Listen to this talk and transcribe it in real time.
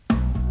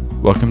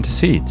Welcome to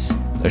Seeds,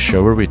 a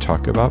show where we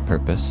talk about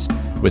purpose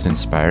with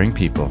inspiring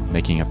people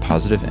making a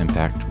positive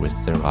impact with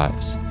their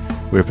lives.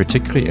 We are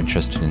particularly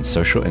interested in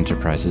social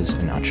enterprises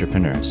and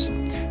entrepreneurs.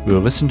 We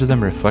will listen to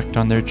them reflect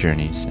on their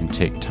journeys and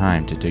take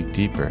time to dig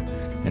deeper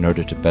in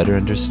order to better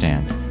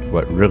understand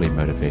what really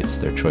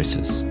motivates their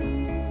choices.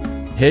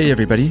 Hey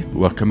everybody,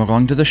 welcome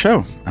along to the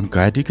show. I'm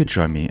glad you could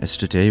join me as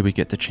today we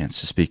get the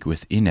chance to speak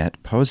with Inette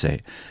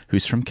Posé,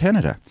 who's from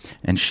Canada,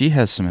 and she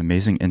has some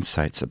amazing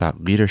insights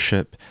about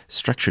leadership,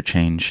 structure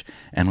change,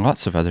 and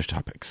lots of other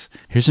topics.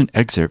 Here's an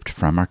excerpt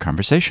from our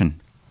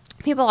conversation.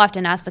 People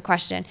often ask the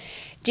question,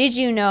 did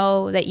you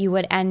know that you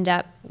would end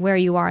up where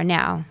you are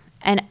now?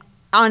 And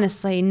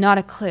honestly, not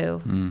a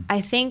clue.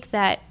 I think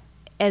that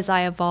as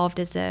I evolved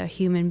as a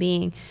human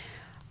being,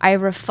 I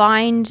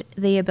refined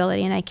the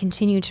ability, and I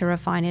continue to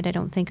refine it. I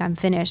don't think I'm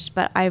finished,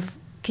 but I've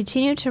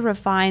continued to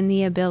refine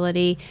the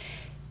ability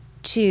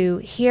to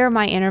hear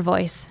my inner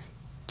voice,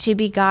 to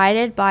be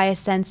guided by a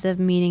sense of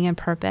meaning and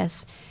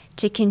purpose,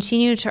 to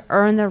continue to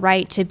earn the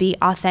right to be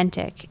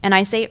authentic. And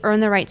I say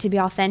earn the right to be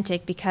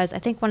authentic because I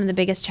think one of the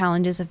biggest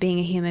challenges of being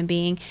a human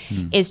being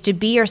is to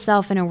be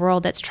yourself in a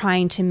world that's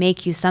trying to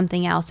make you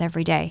something else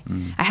every day.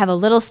 I have a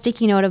little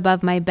sticky note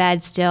above my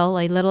bed still,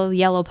 a little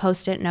yellow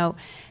Post-it note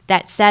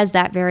that says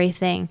that very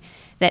thing,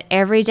 that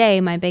every day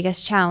my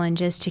biggest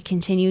challenge is to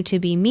continue to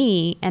be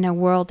me in a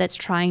world that's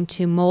trying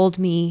to mold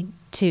me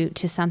to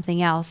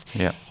something else.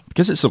 Yeah.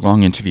 Because it's a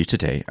long interview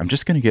today, I'm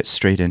just going to get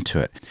straight into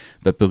it.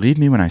 But believe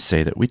me when I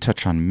say that we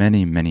touch on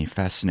many, many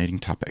fascinating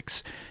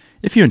topics.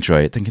 If you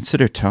enjoy it, then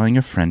consider telling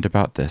a friend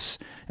about this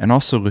and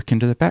also look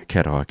into the back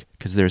catalog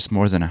because there's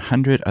more than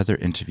 100 other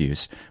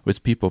interviews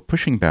with people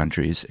pushing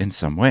boundaries in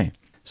some way.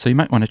 So you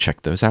might want to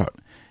check those out.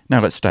 Now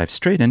let's dive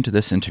straight into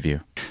this interview.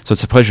 So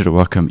it's a pleasure to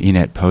welcome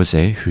Inette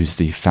Posé, who's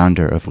the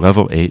founder of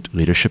Level 8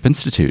 Leadership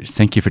Institute.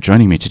 Thank you for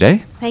joining me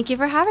today. Thank you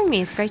for having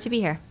me. It's great to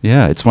be here.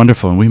 Yeah, it's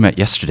wonderful. And we met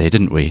yesterday,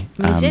 didn't we?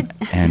 We did.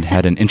 And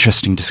had an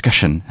interesting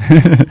discussion.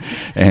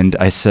 And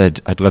I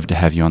said, I'd love to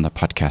have you on the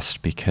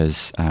podcast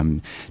because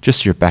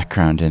just your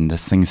background and the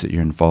things that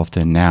you're involved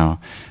in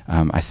now,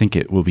 I think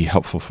it will be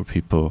helpful for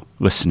people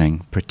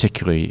listening,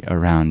 particularly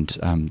around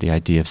the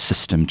idea of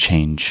system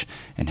change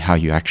and how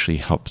you actually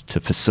help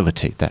to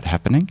facilitate that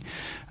happening.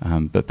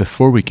 But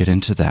before we get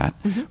into that,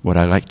 what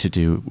I like to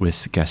do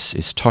with guests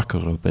is talk a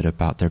little bit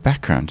about their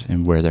background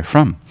and where they're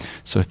from.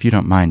 So if you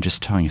don't mind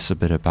just telling us a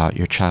bit about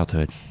your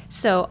childhood.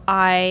 So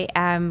I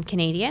am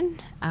Canadian.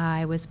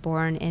 I was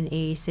born in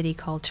a city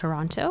called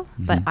Toronto,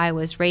 but I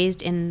was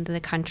raised in the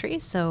country.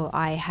 So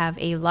I have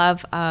a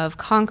love of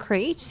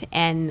concrete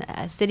and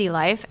city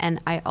life,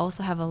 and I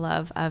also have a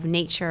love of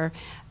nature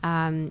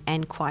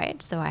and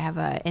quiet. So I have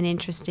an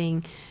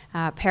interesting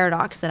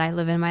paradox that I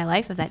live in my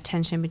life of that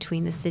tension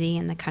between the city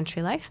and the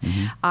country life.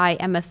 I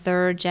am a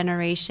third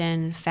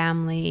generation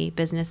family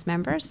business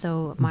member.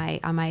 So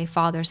on my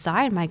father's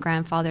side, my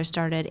grandfather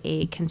started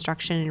a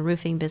construction and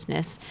roofing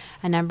business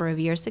a number of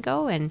years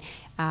ago, and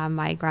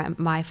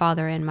my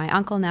father and my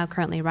uncle now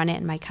currently run it,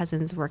 and my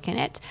cousins work in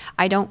it.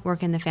 I don't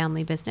work in the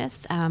family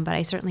business, but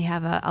I certainly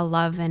have a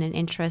love and an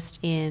interest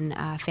in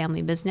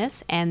family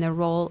business and the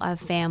role of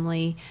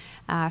families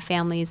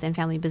and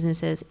family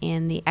businesses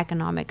in the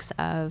economics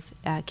of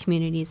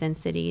communities and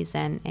cities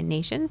and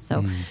nations.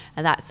 So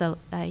that's a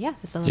little bit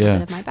of my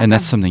background. And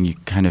that's something you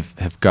kind of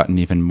have gotten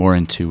even more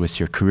into with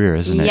your career,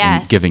 isn't it?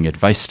 Yes. And giving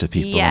advice to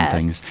people and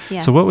things.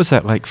 Yeah. So what was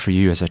that like for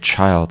you as a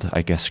child,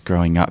 I guess,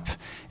 growing up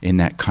in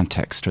that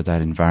context or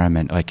that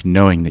environment, like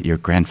knowing that your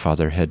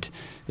grandfather had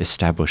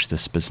established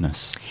this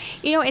business?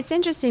 You know, it's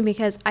interesting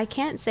because I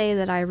can't say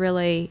that I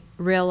really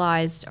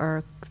realized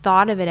or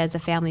thought of it as a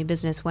family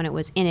business when it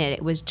was in it.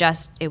 It was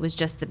just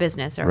the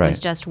business, or it was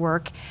just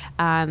work,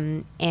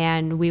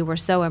 and we were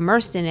so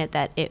immersed in it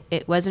that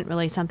it wasn't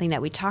really something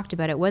that we talked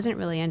about. It wasn't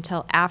really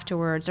until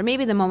afterwards, or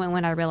maybe the moment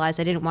when I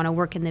realized I didn't want to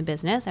work in the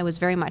business. I was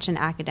very much an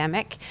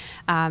academic,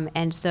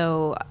 and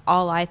so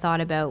all I thought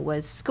about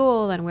was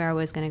school and where I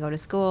was going to go to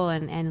school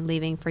and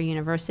leaving for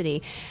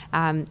university.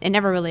 It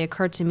never really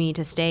occurred to me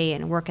to stay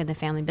and work in the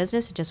family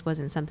business. It just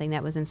wasn't something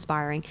that was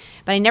inspiring.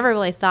 But I never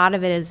really thought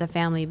of it as a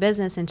family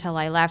business until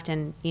I left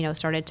and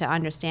started to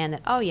understand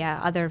that,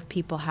 other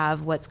people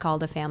have what's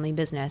called a family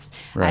business.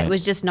 Right. It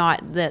was just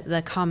not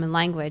the common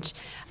language.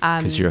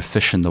 Because you're a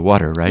fish in the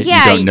water, right?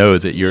 Yeah, you don't know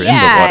that you're in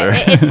the water.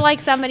 It's like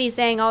somebody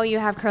saying, oh, you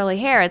have curly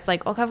hair. It's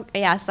like, okay,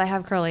 yes, I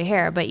have curly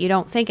hair, but you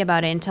don't think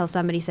about it until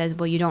somebody says,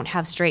 well, you don't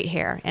have straight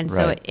hair. And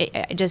so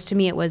it just, to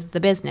me, it was the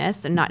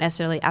business and not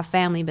necessarily a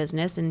family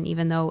business. And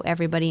even though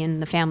everybody in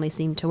the family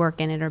seemed to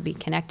work in it or be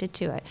connected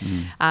to it.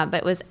 But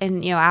it was,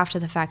 after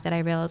the fact that I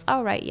realized,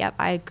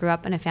 I grew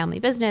up in a family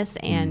business. business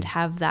and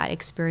have that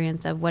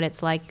experience of what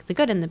it's like, the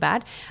good and the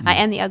bad,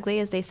 and the ugly,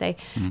 as they say,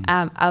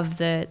 of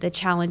the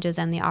challenges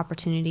and the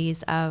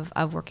opportunities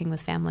of working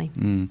with family.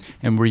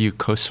 And were you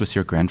close with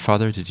your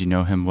grandfather? Did you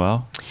know him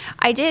well?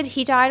 I did.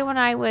 He died when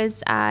I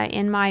was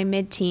in my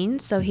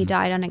mid-teens, so he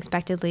died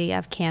unexpectedly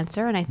of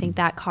cancer, and I think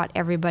that caught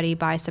everybody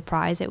by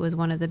surprise. It was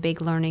one of the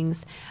big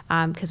learnings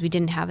because we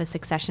didn't have a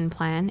succession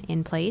plan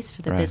in place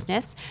for the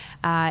business,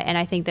 and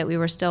I think that we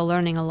were still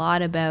learning a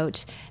lot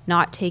about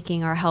not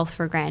taking our health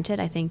for granted.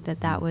 I think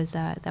that was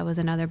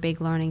another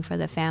big learning for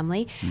the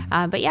family.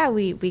 But yeah,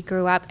 we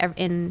grew up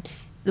in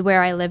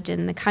where I lived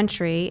in the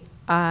country.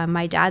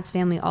 My dad's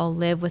family all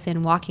live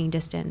within walking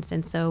distance,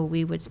 and so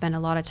we would spend a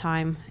lot of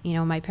time.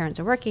 My parents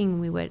are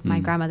working. My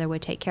grandmother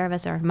would take care of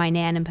us, or my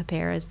nan and papa,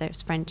 as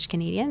there's French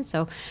Canadians.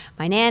 So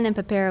my nan and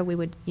papa, we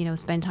would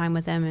spend time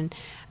with them, and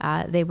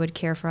they would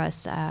care for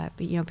us,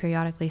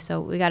 periodically.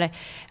 So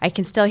I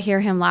can still hear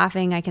him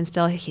laughing. I can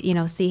still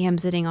see him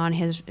sitting on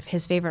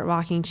his favorite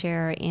rocking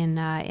chair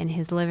in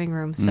his living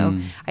room. So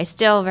I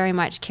still very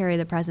much carry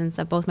the presence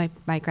of both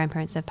my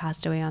grandparents have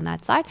passed away on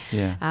that side.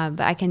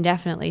 But I can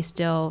definitely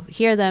still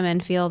hear them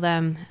and feel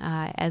them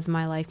as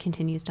my life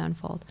continues to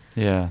unfold.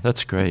 Yeah,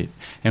 that's great.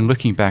 And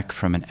looking back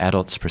from an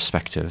adult's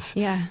perspective,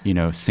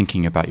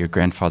 thinking about your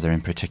grandfather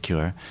in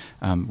particular,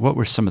 what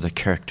were some of the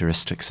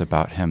characteristics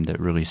about him that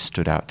really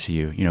stood out to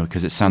you?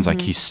 Because it sounds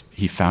like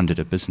he founded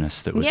a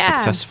business that was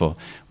successful.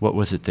 What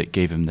was it that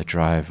gave him the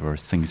drive, or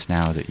things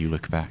now that you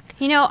look back?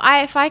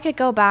 If I could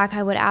go back,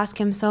 I would ask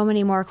him so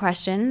many more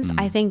questions.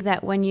 I think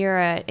that when you're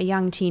a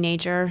young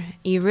teenager,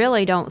 you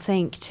really don't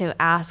think to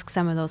ask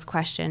some of those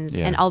questions.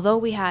 And although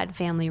we had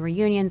family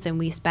reunions and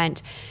we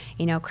spent,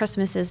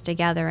 Christmases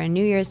together and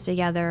New Year's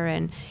together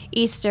and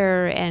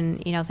Easter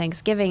and,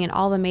 Thanksgiving and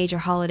all the major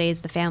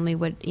holidays, the family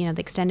would, the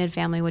extended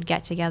family would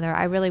get together.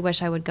 I really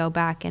wish I would go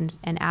back and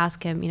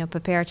ask him,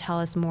 prepare, tell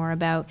us more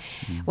about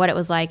what it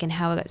was like and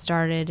how it got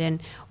started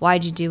and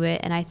why'd you do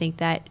it. And I think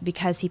that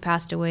because he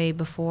passed away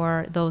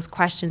before those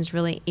questions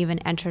really even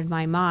entered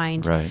my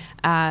mind,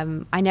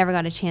 I never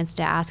got a chance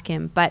to ask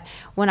him. But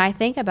when I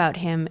think about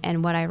him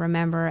and what I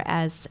remember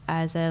as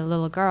a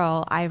little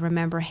girl, I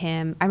remember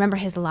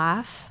his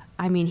laugh.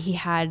 I mean, he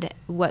had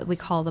what we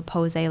call the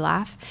pose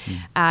laugh.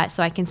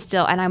 So I can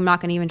still, and I'm not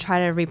going to even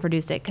try to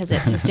reproduce it because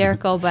it's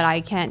hysterical, but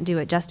I can't do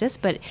it justice.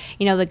 But,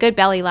 the good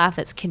belly laugh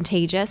that's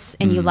contagious,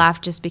 and you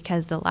laugh just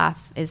because the laugh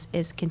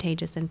is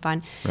contagious and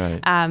fun.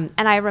 And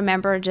I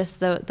remember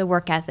just the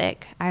work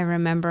ethic. I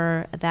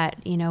remember that,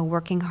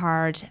 working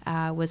hard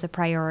was a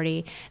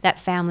priority, that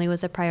family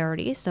was a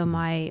priority. So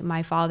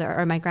my father,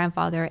 or my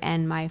grandfather,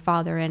 and my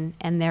father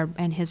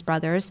and his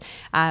brothers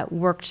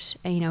worked,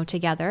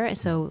 together.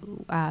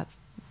 So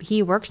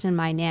he worked and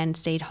my nan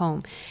stayed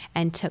home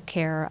and took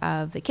care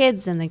of the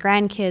kids and the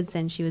grandkids,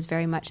 and she was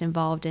very much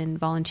involved in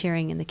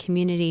volunteering in the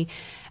community.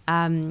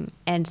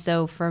 And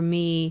so for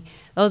me,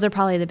 those are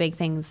probably the big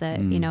things that,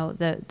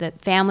 the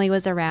family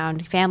was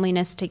around. Family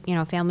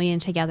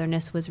and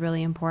togetherness was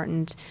really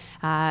important.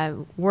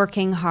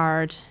 Working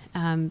hard,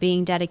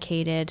 being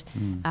dedicated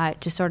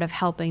to sort of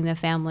helping the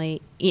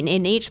family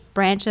in each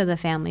branch of the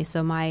family.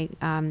 So my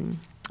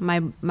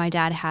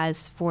dad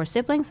has 4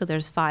 siblings, so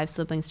there's 5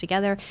 siblings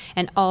together,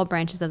 and all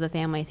branches of the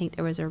family. I think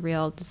there was a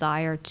real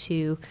desire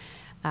to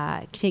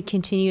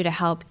continue to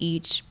help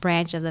each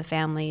branch of the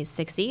family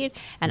succeed.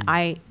 And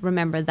I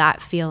remember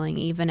that feeling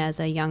even as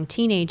a young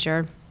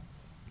teenager,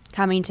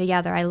 coming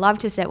together. I love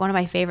to sit. One of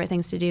my favorite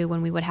things to do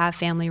when we would have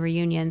family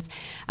reunions,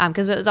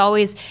 because it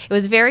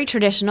was very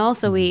traditional.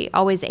 So we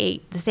always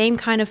ate the same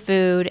kind of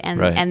food,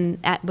 and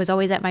was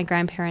always at my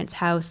grandparents'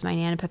 house, my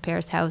nan and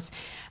papa's house.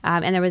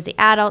 And there was the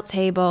adult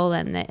table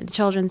and the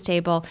children's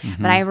table.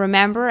 But I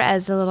remember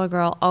as a little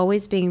girl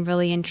always being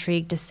really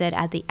intrigued to sit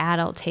at the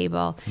adult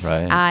table.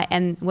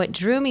 And what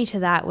drew me to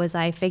that was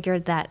I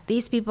figured that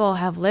these people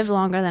have lived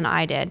longer than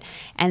I did.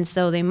 And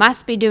so they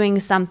must be doing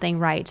something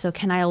right. So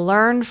can I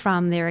learn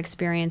from their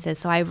experiences?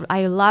 So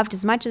I loved,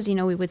 as much as,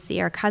 we would see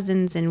our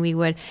cousins and we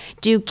would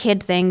do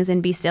kid things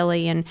and be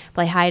silly and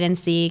play hide and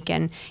seek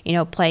and,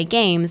 play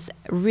games.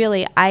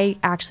 Really, I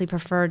actually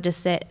preferred to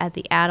sit at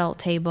the adult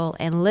table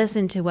and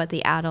listen to what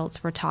the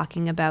adults were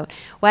talking about,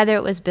 whether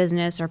it was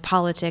business or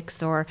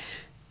politics or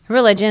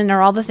religion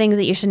or all the things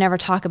that you should never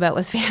talk about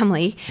with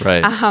family.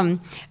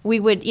 We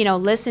would,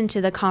 listen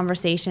to the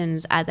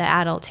conversations at the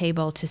adult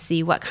table to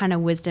see what kind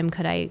of wisdom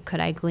could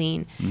I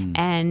glean.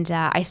 And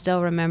I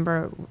still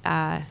remember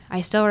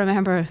just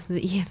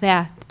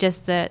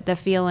the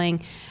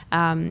feeling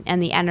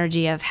and the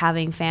energy of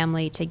having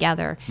family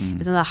together is one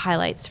of the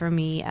highlights for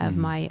me of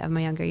my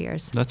younger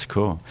years. That's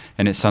cool.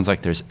 And it sounds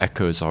like there's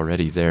echoes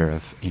already there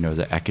of,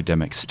 the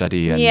academic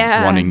study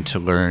and wanting to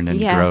learn and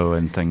grow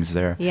and things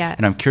there.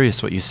 And I'm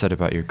curious what you said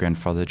about your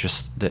grandfather,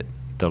 just that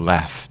the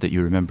laugh, that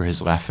you remember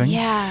his laughing.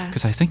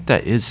 Because I think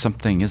that is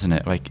something, isn't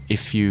it? Like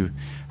if you're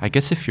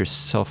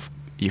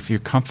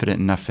confident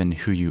enough in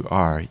who you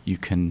are, you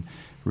can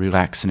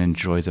relax and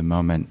enjoy the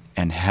moment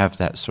and have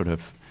that sort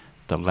of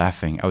the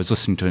laughing. I was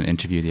listening to an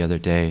interview the other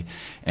day,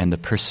 and the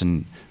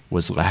person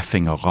was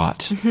laughing a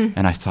lot,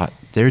 and I thought,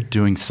 they're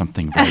doing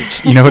something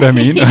right. You know what I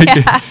mean?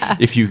 Like,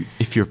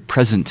 if you're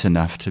present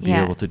enough to be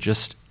able to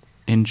just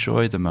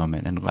enjoy the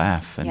moment and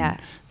laugh, and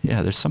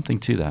there's something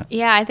to that.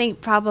 Yeah, I think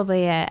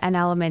probably an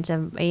element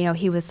of,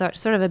 he was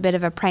sort of a bit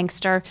of a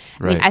prankster.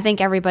 Right. I mean, I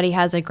think everybody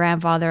has a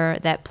grandfather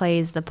that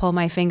plays the pull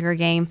my finger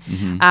game,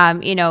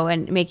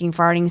 and making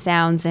farting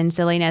sounds and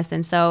silliness.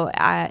 And so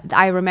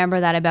I remember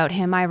that about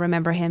him. I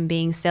remember him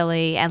being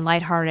silly and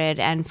lighthearted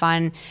and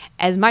fun,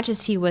 as much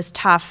as he was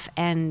tough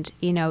and,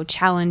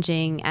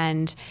 challenging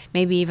and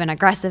maybe even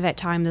aggressive at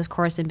times. Of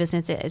course, in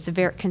business, it's a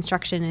very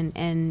construction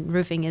and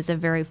roofing is a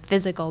very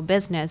physical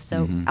business.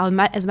 So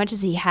as much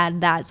as he had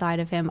that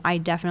side of him, I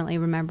definitely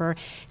remember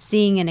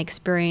seeing and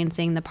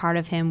experiencing the part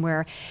of him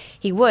where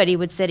he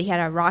would sit. He had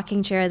a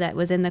rocking chair that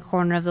was in the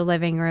corner of the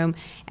living room,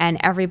 and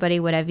everybody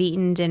would have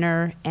eaten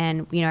dinner,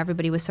 and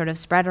everybody was sort of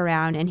spread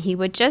around, and he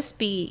would just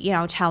be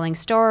telling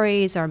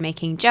stories or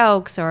making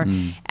jokes, or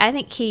I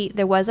think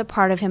there was a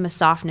part of him, a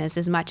softness.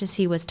 As much as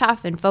he was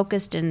tough and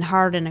focused and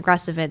hard and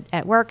aggressive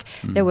at work,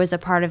 there was a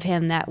part of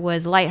him that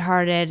was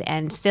lighthearted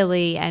and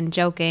silly and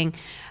joking.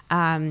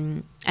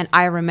 And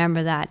I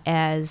remember that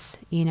as,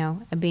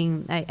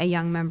 being a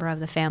young member of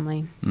the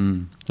family.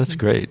 That's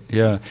great.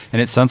 Yeah.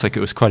 And it sounds like it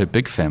was quite a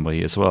big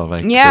family as well.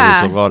 Like there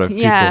was a lot of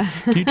people.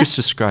 Can you just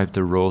describe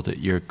the role that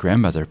your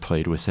grandmother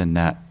played within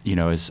that,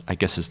 as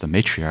the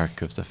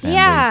matriarch of the family?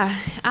 Yeah.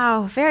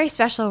 Oh, very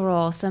special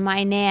role. So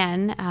my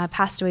nan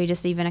passed away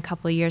just even a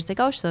couple of years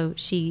ago. So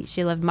she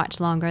lived much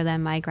longer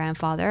than my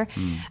grandfather.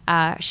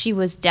 She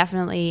was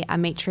definitely a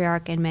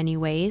matriarch in many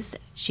ways.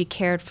 She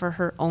cared for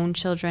her own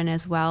children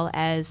as well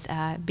as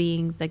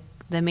being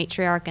the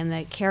matriarch and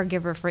the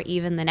caregiver for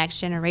even the next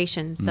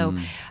generation. So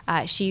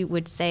she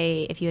would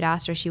say, if you had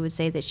asked her, she would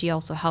say that she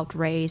also helped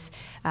raise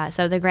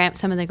some of the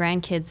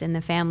grandkids in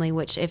the family,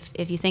 which if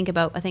you think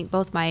about, I think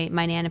both my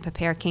nan and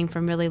Papa came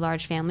from really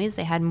large families.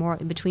 They had more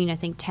between, I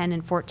think, 10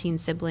 and 14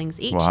 siblings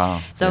each.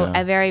 Wow. So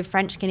a very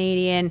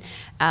French-Canadian,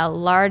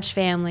 large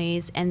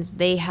families, and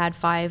they had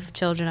 5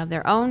 children of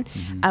their own,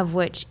 of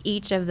which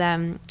each of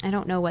them, I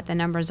don't know what the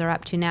numbers are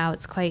up to now.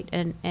 It's quite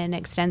an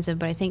extensive,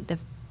 but I think the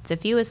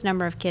fewest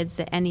number of kids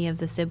that any of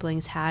the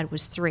siblings had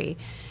was 3.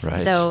 Right.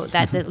 So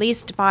that's at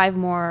least 5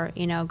 more,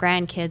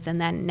 grandkids, and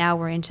then now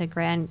we're into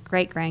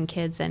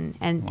great-grandkids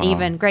and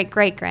even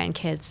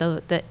great-great-grandkids.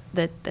 So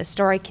the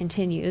story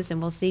continues,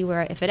 and we'll see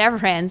if it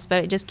ever ends,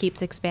 but it just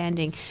keeps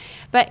expanding.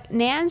 But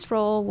Nan's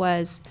role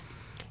was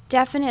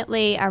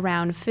definitely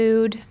around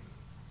food,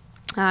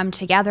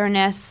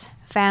 togetherness,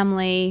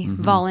 family,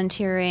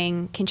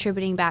 volunteering,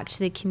 contributing back to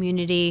the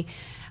community,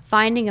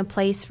 finding a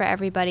place for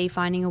everybody,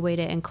 finding a way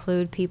to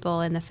include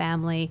people in the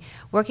family,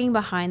 working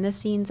behind the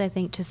scenes, I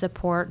think, to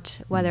support,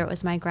 whether it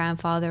was my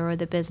grandfather or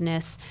the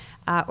business,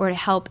 or to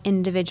help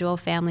individual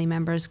family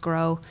members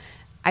grow.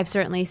 I've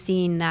certainly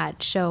seen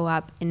that show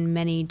up in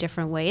many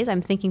different ways.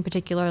 I'm thinking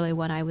particularly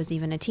when I was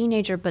even a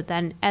teenager, but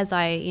then as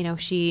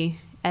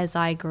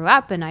I grew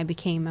up and I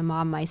became a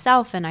mom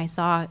myself and I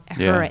saw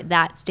her at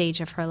that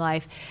stage of her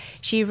life,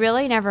 she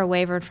really never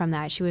wavered from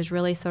that. She was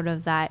really sort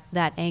of that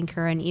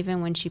anchor. And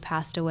even when she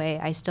passed away,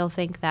 I still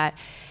think that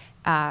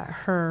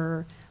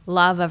her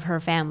love of her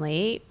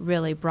family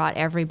really brought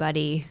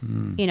everybody,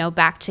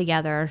 back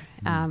together,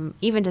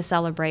 even to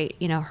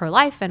celebrate, her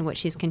life and what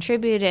she's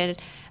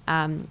contributed.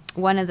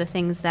 One of the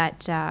things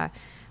that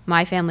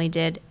my family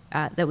did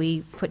that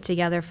we put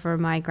together for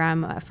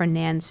for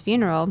Nan's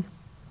funeral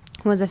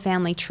was a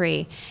family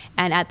tree,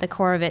 and at the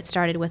core of it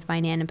started with my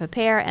nan and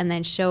Papa, and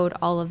then showed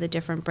all of the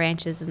different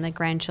branches and the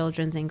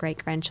grandchildren's and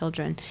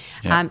great-grandchildren.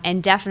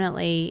 And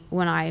definitely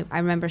when I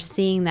remember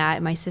seeing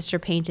that, my sister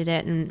painted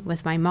it and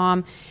with my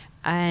mom,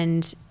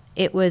 and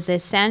it was a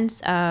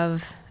sense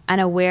of an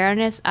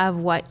awareness of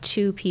what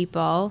 2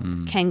 people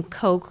can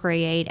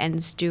co-create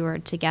and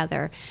steward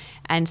together.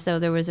 And so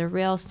there was a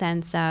real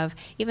sense of,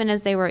 even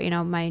as they were,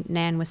 my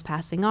nan was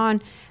passing on,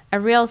 a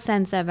real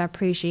sense of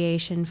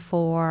appreciation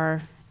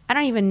for, I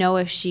don't even know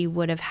if she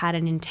would have had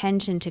an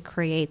intention to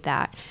create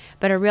that,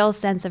 but a real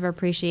sense of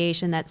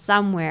appreciation that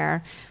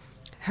somewhere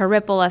her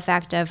ripple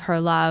effect of her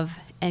love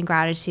and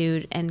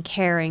gratitude and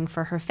caring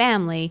for her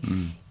family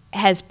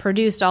has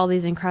produced all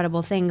these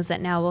incredible things that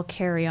now will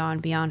carry on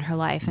beyond her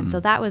life. And so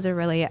that was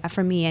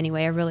for me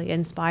anyway, a really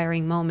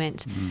inspiring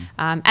moment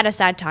at a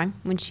sad time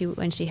when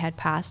she had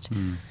passed.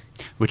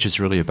 Which is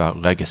really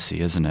about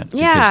legacy, isn't it?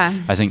 Yeah.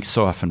 Because I think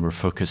so often we're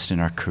focused in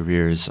our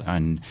careers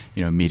on,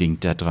 meeting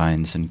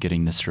deadlines and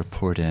getting this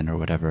report in or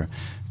whatever.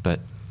 But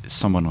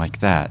someone like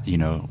that,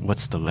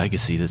 what's the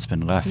legacy that's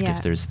been left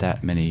if there's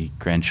that many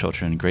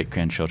grandchildren,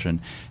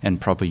 great-grandchildren?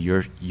 And probably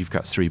you've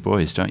got 3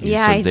 boys, don't you?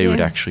 Yeah, so I they do.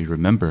 would actually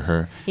remember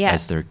her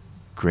as their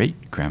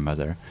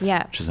great-grandmother,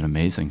 which is an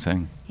amazing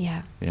thing.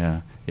 Yeah.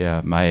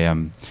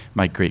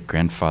 My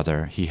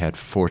great-grandfather, he had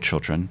 4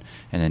 children,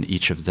 and then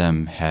each of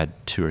them had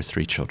 2 or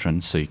 3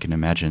 children. So you can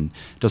imagine,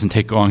 it doesn't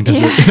take long, does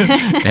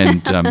it?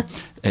 And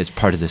as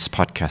part of this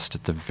podcast,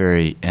 at the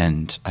very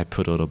end, I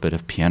put a little bit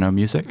of piano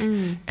music,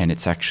 and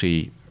it's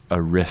actually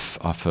a riff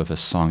off of a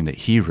song that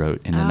he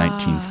wrote in the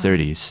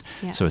 1930s.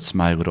 Yeah. So it's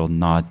my little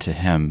nod to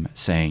him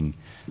saying,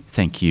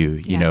 thank you.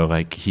 You know,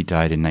 like he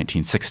died in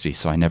 1960,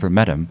 so I never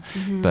met him,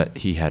 but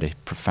he had a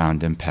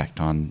profound impact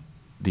on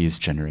these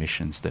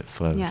generations that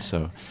flowed. Yeah.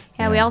 So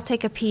we all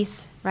take a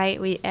piece, right?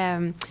 We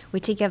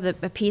take up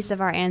a piece of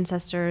our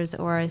ancestors,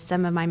 or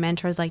some of my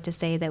mentors like to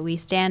say that we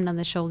stand on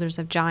the shoulders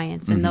of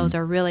giants, and those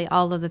are really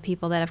all of the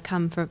people that have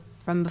come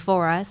from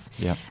before us,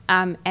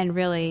 and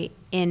really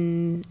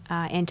in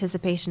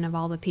anticipation of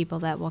all the people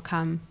that will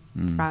come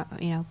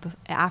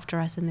after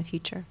us in the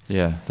future.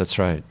 Yeah, that's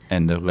right.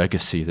 And the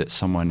legacy that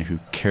someone who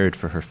cared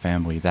for her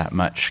family that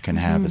much can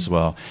have as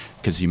well.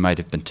 Because you might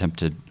have been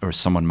tempted, or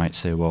someone might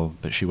say, well,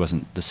 but she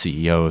wasn't the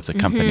CEO of the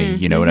company,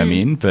 you know what I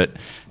mean? But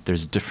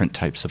there's different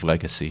types of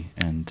legacy.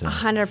 And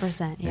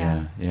 100%,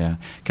 Yeah.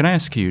 Can I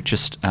ask you,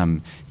 just,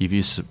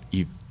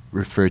 you've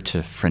referred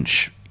to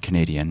French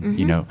Canadian,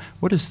 you know,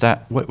 what was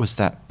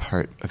that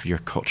part of your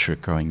culture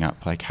growing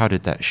up? Like, how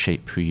did that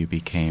shape who you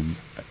became?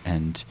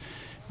 And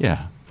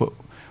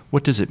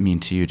what does it mean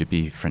to you to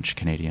be French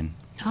Canadian?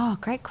 Oh,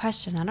 great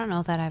question. I don't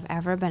know that I've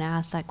ever been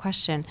asked that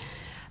question.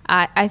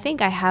 I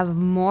think I have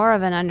more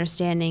of an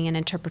understanding and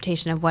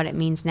interpretation of what it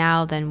means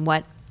now than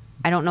what,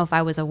 I don't know if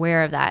I was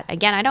aware of that.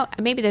 Again,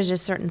 maybe there's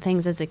just certain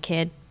things as a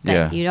kid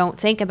that you don't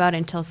think about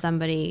until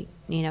somebody,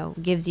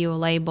 gives you a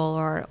label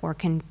or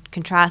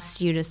contrasts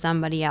you to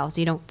somebody else.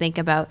 You don't think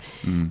about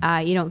that.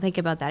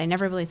 I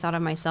never really thought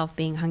of myself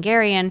being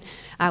Hungarian,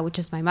 which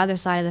is my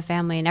mother's side of the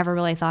family. I never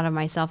really thought of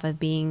myself as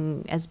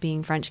being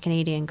French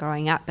Canadian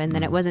growing up. And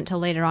then it wasn't until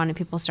later on and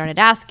people started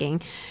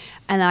asking.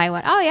 And then I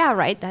went, oh, yeah,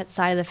 right, that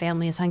side of the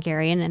family is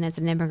Hungarian, and it's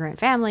an immigrant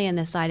family, and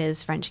this side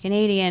is French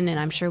Canadian, and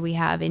I'm sure we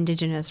have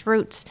indigenous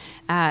roots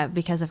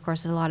because, of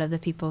course, a lot of the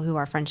people who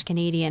are French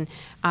Canadian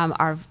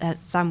are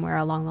somewhere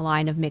along the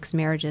line of mixed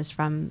marriages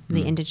from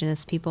the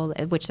indigenous people,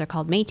 which they're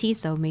called Métis,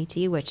 so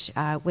Métis,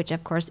 which,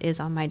 of course,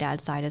 is on my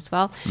dad's side as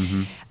well.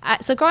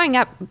 So growing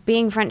up,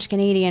 being French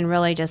Canadian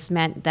really just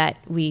meant that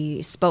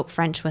we spoke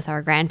French with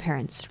our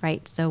grandparents,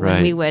 right? So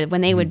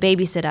when they would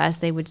babysit us,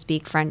 they would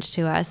speak French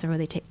to us, or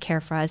they take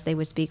care for us, they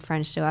would speak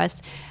French to us.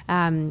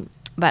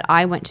 But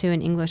I went to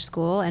an English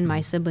school, and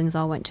my siblings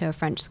all went to a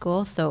French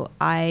school. So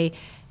I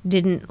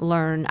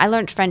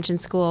learned French in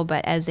school,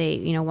 but as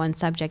one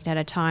subject at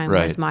a time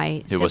was my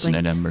sibling. It wasn't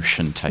an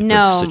immersion type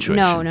of situation.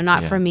 No,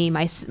 not for me.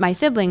 My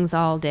siblings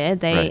all did.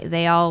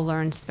 They all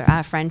learned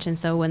French, and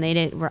so when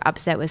they were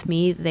upset with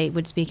me, they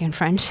would speak in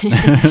French.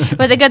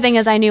 But the good thing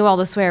is I knew all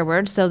the swear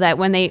words, so that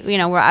when they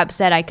were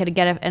upset, I could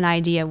get an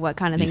idea of what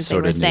kind of things they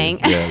were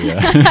saying.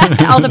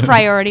 All the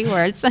priority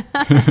words.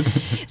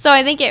 So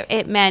I think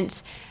it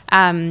meant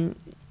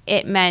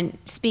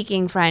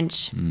speaking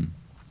French.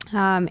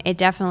 It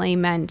definitely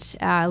meant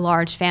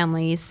large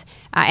families,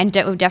 and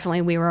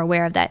definitely we were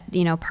aware of that.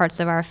 Parts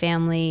of our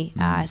family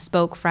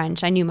spoke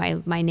French. I knew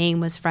my name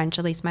was French,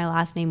 at least my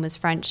last name was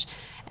French,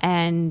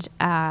 and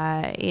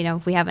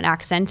we have an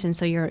accent, and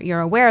so you're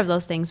aware of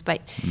those things.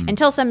 But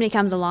until somebody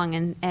comes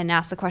along and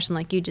asks a question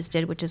like you just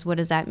did, which is what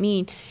does that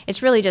mean?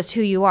 It's really just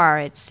who you are.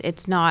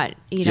 It's not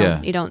you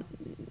don't.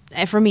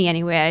 For me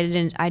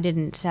anyway, I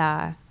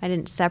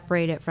didn't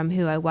separate it from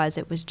who I was.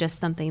 It was just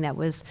something that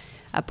was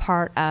a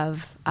part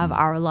of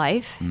our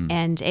life,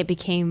 and it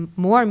became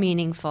more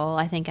meaningful,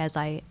 I think, as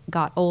I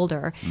got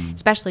older,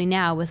 especially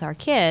now with our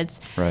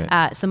kids.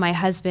 Right. So my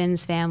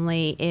husband's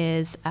family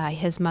is,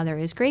 his mother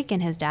is Greek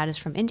and his dad is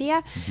from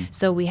India.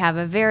 So we have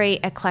a very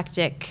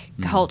eclectic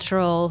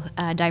cultural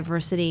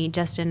diversity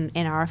just in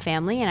our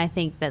family, and I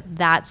think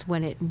that's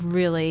when it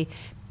really,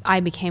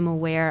 I became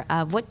aware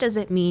of what does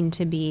it mean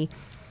to be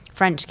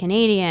French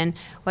Canadian,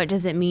 what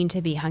does it mean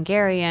to be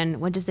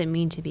Hungarian, what does it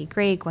mean to be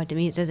Greek, what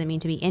does it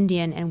mean to be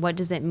Indian, and what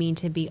does it mean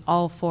to be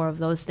all four of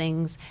those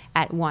things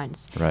at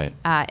once. Right.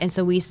 And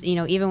so we,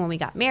 even when we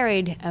got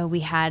married, we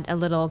had a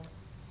little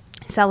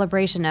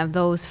celebration of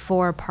those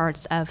four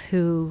parts of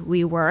who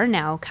we were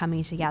now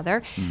coming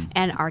together,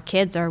 and our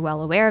kids are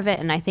well aware of it.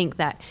 And I think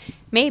that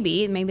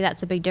maybe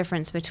that's a big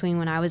difference between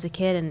when I was a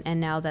kid and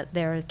now that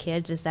they're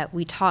kids, is that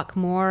we talk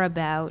more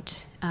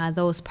about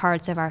those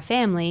parts of our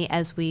family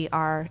as we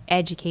are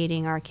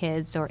educating our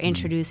kids or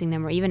introducing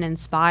them or even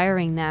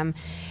inspiring them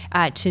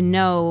to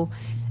know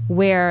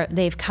where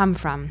they've come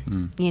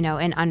from,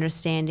 and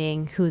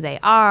understanding who they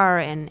are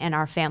and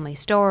our family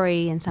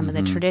story and some of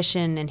the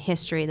tradition and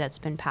history that's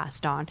been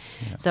passed on.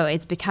 Yeah. So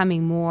it's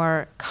becoming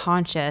more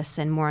conscious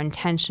and more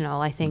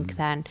intentional, I think,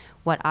 than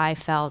what I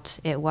felt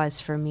it was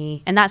for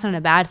me. And that's not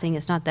a bad thing.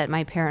 It's not that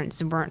my parents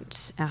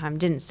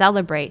didn't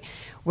celebrate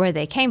where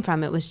they came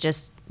from. It was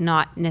just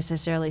not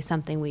necessarily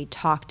something we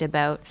talked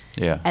about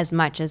as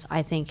much as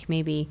I think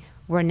maybe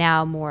we're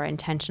now more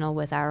intentional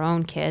with our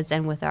own kids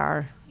and with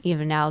our,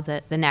 even now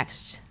the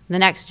next the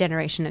next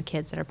generation of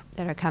kids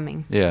that are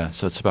coming. Yeah,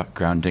 so it's about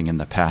grounding in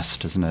the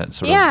past, isn't it?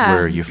 Sort Yeah. of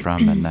where are you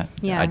from and that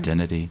Yeah.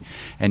 identity.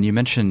 And you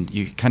mentioned,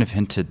 you kind of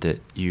hinted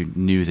that you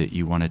knew that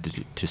you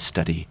wanted to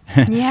study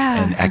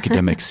Yeah. and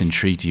academics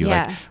intrigued you.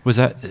 Yeah. Like, was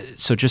that,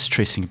 so just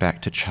tracing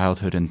back to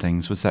childhood and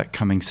things, was that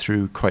coming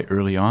through quite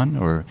early on,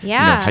 or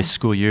Yeah. high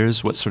school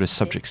years? What sort of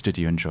subjects did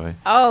you enjoy?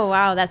 Oh,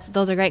 wow.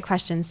 Those are great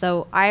questions.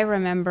 So I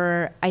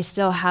remember I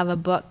still have a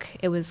book.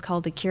 It was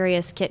called The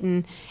Curious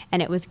Kitten,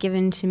 and it was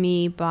given to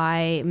me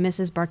by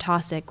Mrs.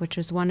 Bartosik, which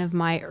was one of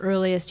my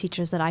earliest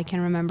teachers that I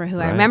can remember, who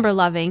I Right. remember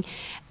loving.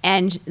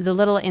 And the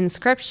little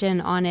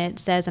inscription on it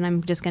says, and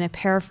I'm just going to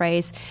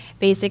paraphrase,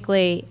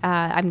 basically,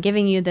 I'm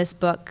giving you this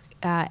book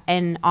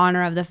in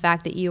honor of the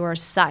fact that you are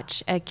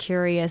such a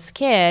curious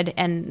kid.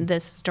 And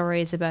this story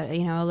is about,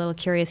 a little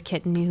curious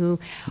kitten who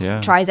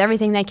Yeah. tries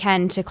everything they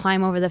can to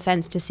climb over the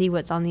fence to see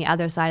what's on the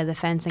other side of the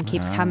fence and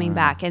keeps coming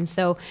back. And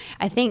so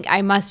I think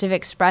I must have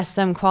expressed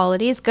some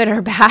qualities, good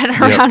or bad,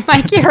 around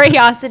my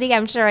curiosity.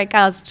 I'm sure I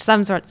caused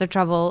some sorts of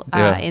trouble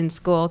Yeah. in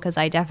school, because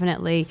I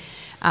definitely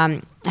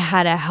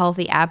had a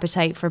healthy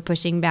appetite for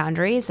pushing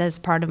boundaries as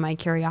part of my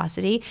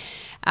curiosity.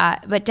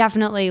 But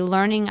definitely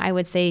learning, I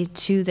would say,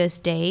 to this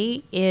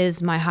day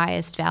is my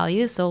highest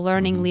value. So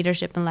learning,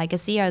 leadership, and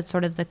legacy are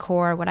sort of the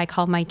core, what I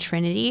call my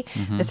trinity,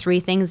 the three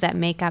things that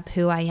make up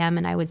who I am.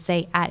 And I would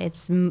say at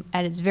its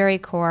very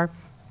core,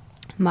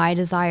 my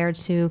desire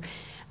to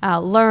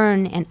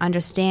learn and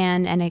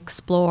understand and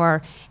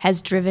explore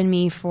has driven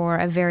me for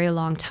a very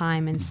long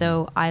time. And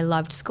so I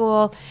loved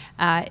school.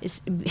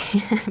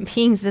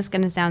 Being this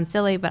going to sound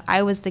silly, but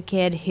I was the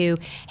kid who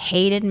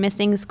hated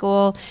missing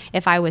school.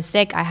 If I was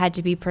sick, I had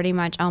to be pretty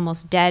much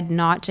almost dead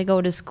not to go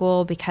to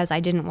school, because I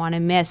didn't want to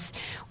miss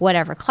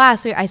whatever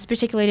class. I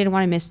particularly didn't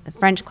want to miss the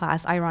French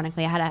class.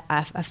 Ironically, I had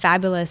a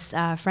fabulous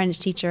French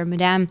teacher,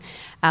 Madame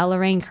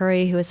Lorraine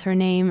Curry, who is her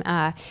name,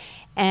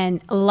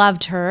 and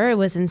loved her,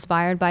 was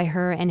inspired by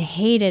her, and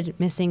hated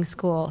missing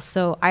school.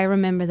 So I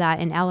remember that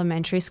in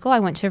elementary school. I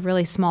went to a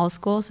really small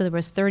school, so there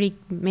was 30,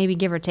 maybe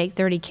give or take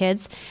 30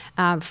 kids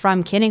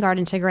from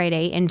kindergarten to grade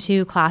 8 in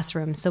 2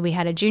 classrooms. So we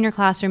had a junior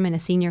classroom and a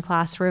senior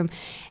classroom,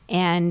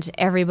 and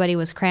everybody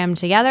was crammed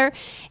together.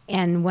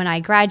 And when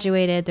I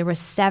graduated, there were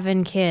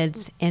 7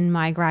 kids in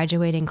my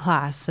graduating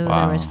class. So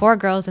Wow. there was 4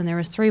 girls and there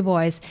was 3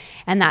 boys,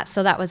 and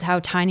that was how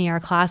tiny our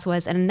class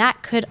was. And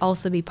that could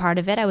also be part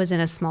of it. I was in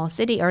a small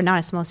city, or not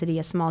a small city,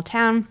 a small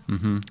town,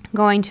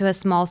 going to a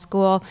small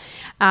school.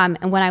 And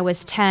when I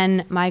was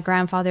 10, my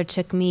grandfather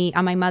took me,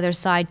 on my mother's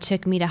side,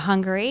 took me to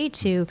Hungary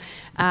to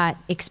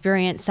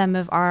experience some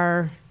of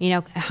our,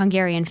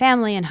 Hungarian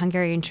family and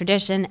Hungarian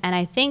tradition. And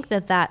I think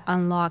that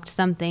unlocked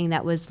something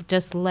that was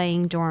just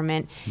laying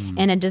dormant,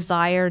 and a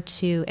desire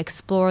to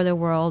explore the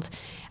world,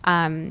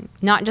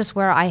 not just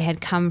where I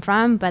had come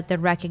from, but the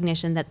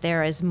recognition that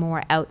there is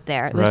more out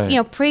there. It was,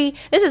 Right.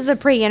 this is the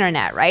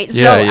pre-internet, right?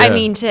 Yeah, So, yeah. I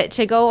mean,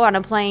 to go on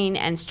a plane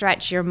and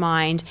stretch your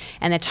mind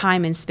and the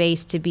time and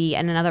space to be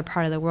in another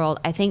part of the world,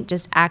 I think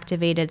just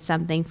activated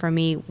something for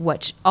me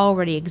which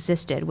already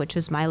existed, which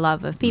was my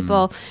love of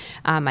people,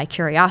 my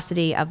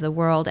curiosity of the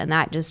world, and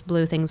that just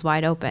blew things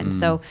wide open.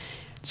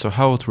 So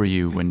how old were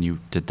you when you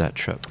did that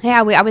trip?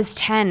 Yeah, I was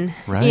 10.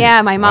 Right.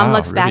 Yeah, my mom Wow,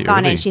 looks back really on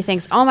it early. and she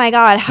thinks, oh my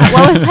God,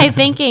 what was I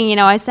thinking?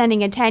 I was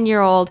sending a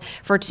 10-year-old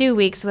for 2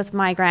 weeks with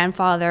my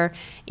grandfather,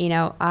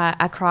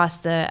 across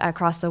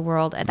the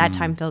world. At that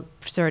time, felt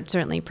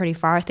certainly pretty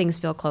far. Things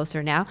feel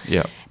closer now.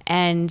 Yeah.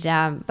 And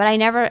but I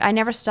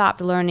never stopped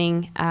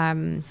learning.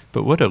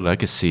 But what a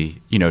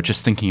legacy,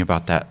 just thinking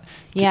about that,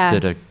 Yeah.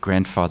 that a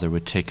grandfather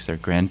would take their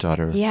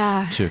granddaughter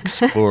Yeah. to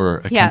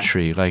explore a Yeah.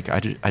 country. Like,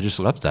 I just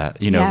love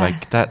that. Yeah.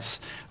 Like that's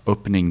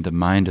opening the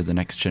mind of the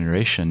next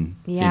generation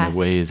in Yes. a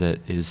way that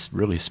is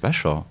really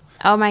special.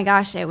 Oh my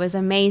gosh, it was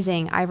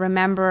amazing. I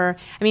remember,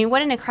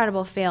 what an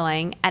incredible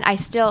feeling. And I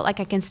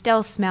can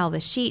still smell the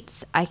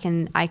sheets. I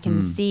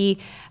can see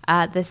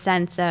the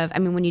sense of,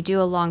 when you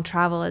do a long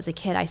travel as a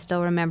kid, I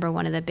still remember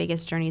one of the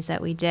biggest journeys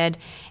that we did,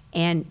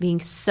 and being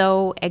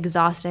so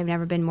exhausted. I've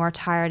never been more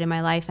tired in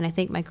my life. And I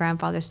think my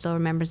grandfather still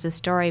remembers this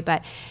story,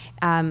 but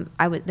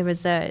there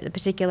was a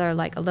particular,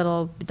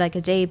 a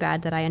day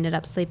bed that I ended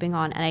up sleeping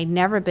on, and I'd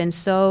never been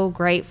so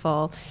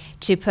grateful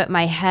to put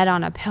my head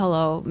on a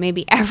pillow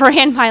maybe ever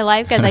in my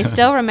life, because I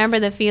still remember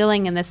the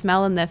feeling and the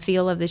smell and the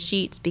feel of the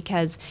sheets,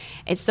 because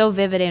it's so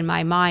vivid in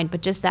my mind.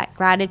 But just that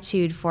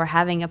gratitude for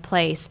having a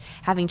place,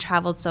 having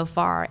traveled so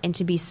far, and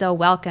to be so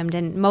welcomed.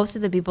 And most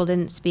of the people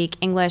didn't speak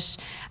English,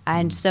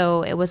 and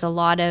so it was a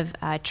lot of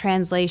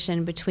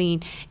translation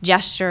between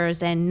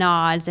gestures and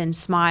nods and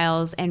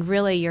smiles, and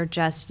really you're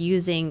just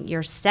using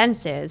your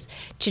senses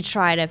to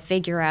try to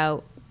figure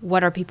out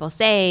what are people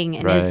saying,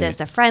 and is Right. this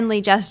a friendly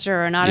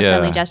gesture or not a Yeah.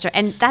 friendly gesture?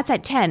 And that's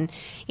at 10,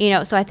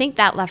 so I think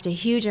that left a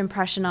huge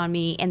impression on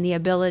me, and the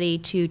ability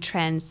to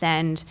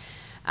transcend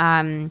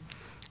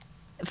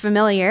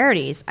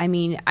familiarities. I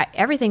mean,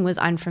 everything was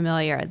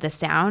unfamiliar. The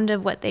sound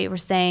of what they were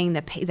saying,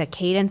 the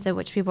cadence at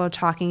which people were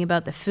talking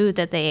about, the food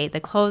that they ate, the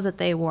clothes that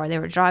they wore, they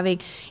were driving,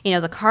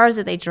 the cars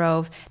that they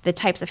drove, the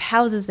types of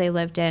houses they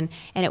lived in.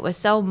 And it was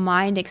so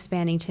mind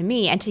expanding to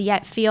me, and to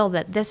yet feel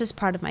that this is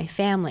part of my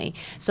family.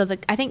 So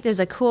I think there's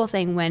a cool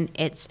thing when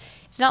it's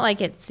not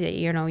like it's,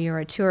 you're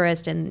a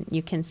tourist and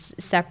you can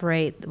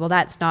separate, well,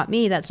 that's not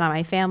me, that's not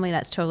my family,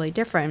 that's totally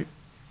different.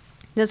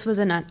 This was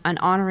an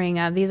honoring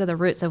of, these are the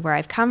roots of where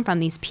I've come from.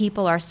 These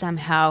people are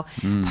somehow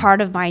part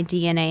of my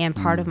DNA and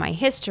part of my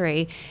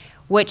history,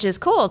 which is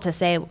cool to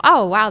say,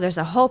 oh, wow, there's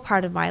a whole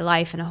part of my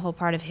life and a whole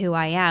part of who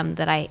I am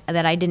that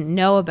I didn't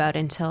know about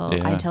until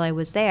I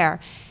was there.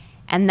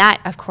 And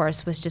that, of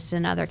course, was just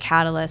another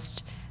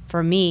catalyst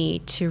for me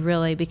to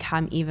really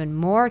become even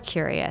more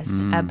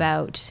curious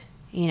about,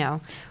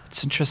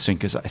 It's interesting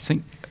because I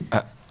think...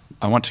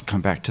 I want to come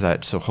back to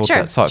that, so hold Sure,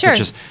 that thought. sure.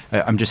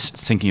 But I'm just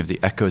thinking of the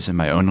echoes in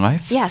my own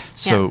life. Yes.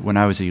 So when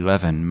I was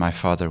 11, my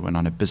father went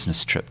on a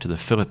business trip to the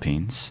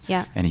Philippines,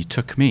 and he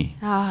took me.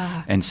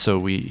 And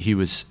so he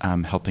was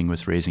helping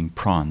with raising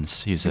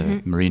prawns. He's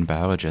a marine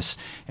biologist,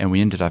 and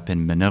we ended up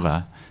in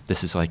Manila.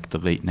 This is like the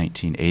late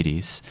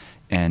 1980s.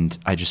 And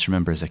I just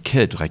remember as a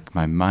kid, like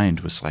my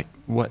mind was like,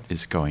 what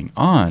is going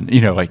on?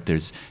 Like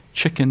there's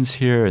chickens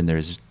here, and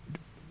there's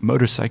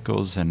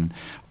motorcycles, and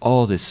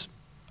all this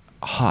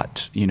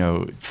hot,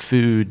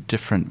 food,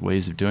 different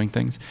ways of doing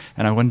things.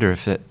 And I wonder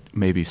if it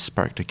maybe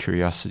sparked a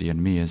curiosity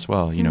in me as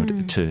well,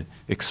 to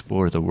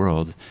explore the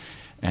world.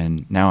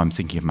 And now I'm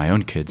thinking of my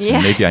own kids,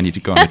 and maybe I need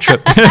to go on a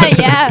trip,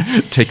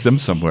 take them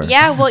somewhere.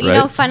 Yeah, well,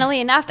 right? Funnily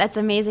enough, that's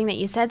amazing that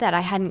you said that. I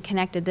hadn't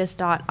connected this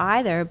dot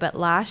either, but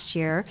last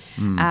year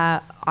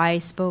I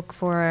spoke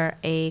for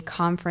a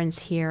conference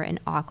here in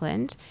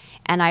Auckland,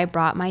 and I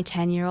brought my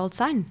 10-year-old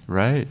son.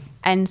 Right.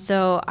 And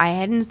so I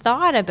hadn't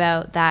thought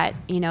about that,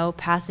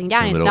 passing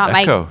down. It's not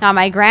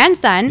my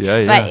grandson,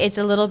 but it's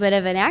a little bit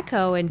of an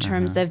echo in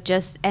terms of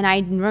just, and I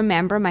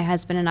remember my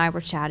husband and I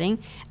were chatting,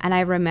 and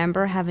I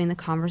remember having the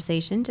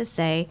conversation to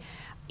say,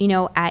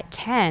 at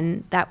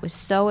 10, that was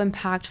so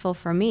impactful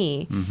for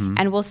me.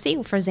 And we'll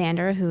see for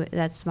Xander,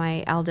 that's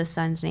my eldest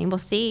son's name, we'll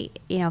see,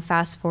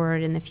 fast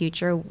forward in the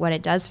future what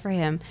it does for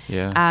him.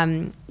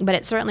 But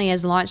it certainly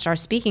has launched our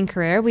speaking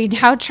career. We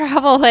now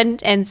travel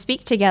and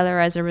speak together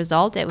as a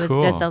result.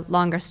 That's a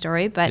longer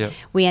story, but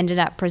we ended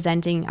up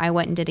presenting. I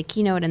went and did a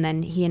keynote, and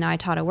then he and I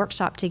taught a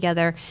workshop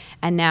together,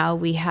 and now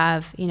we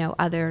have,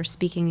 other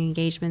speaking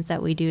engagements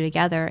that we do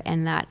together,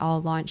 and that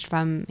all launched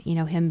from,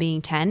 him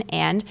being 10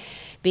 and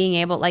being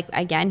able,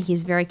 again,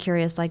 he's very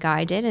curious like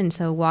I did, and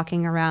so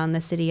walking around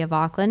the city of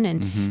Auckland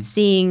and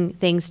seeing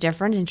things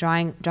different and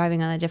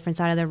driving on a different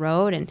side of the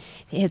road, and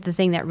the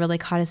thing that really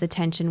caught his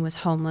attention was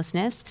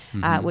homelessness,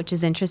 which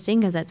is interesting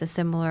because that's a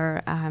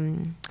similar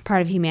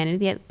part of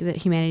humanity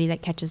that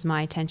catches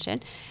my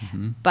attention.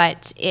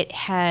 But it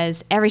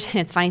has,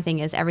 it's funny thing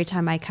is, every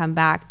time I come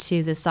back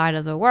to this side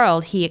of the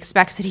world, he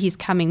expects that he's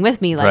coming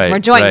with me, we're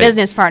joint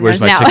business partners.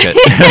 Where's my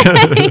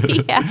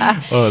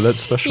ticket? Oh,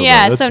 that's special.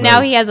 Yeah, that's so now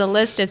nice. he has a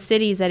list of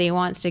cities that he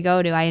wants to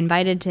go to. I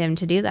invited him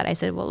to do that. I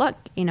said, well, look,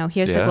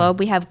 here's the globe.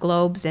 We have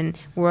globes and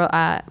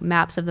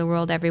maps of the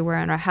world everywhere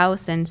in our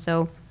house. And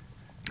so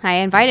I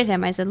invited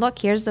him. I said, look,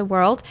 here's the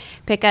world.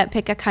 Pick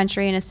a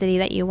country and a city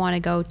that you want to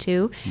go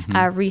to.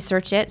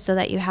 Research it so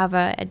that you have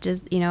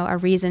a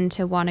reason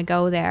to want to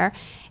go there.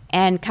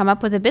 And come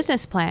up with a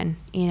business plan.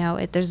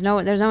 There's no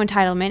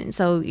entitlement,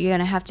 so you're going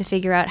to have to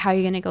figure out how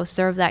you're going to go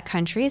serve that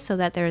country so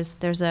that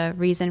there's a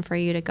reason for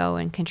you to go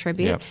and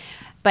contribute.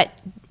 But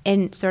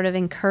in sort of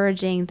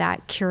encouraging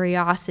that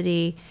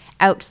curiosity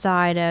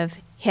outside of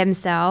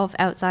himself,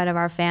 outside of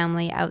our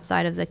family,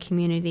 outside of the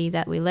community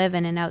that we live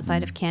in, and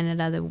outside of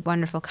Canada, the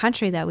wonderful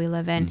country that we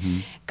live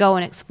in, go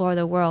and explore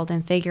the world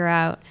and figure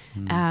out,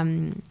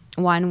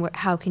 one,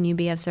 how can you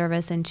be of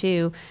service, and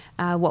two,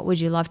 what would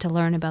you love to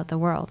learn about the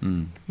world?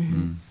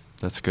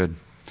 That's good.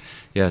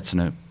 Yeah, it's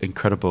an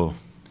incredible...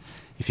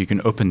 If you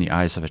can open the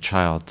eyes of a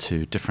child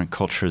to different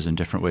cultures and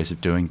different ways of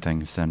doing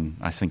things, then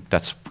I think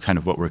that's kind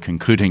of what we're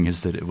concluding,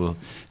 is that it will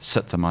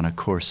set them on a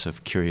course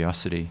of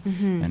curiosity.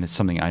 And it's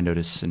something I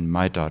notice in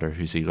my daughter,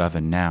 who's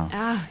 11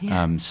 now.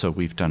 So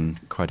we've done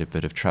quite a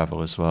bit of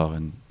travel as well.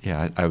 And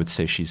I would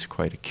say she's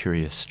quite a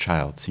curious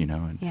child,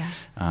 And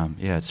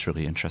it's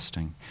really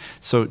interesting.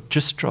 So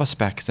just draw us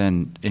back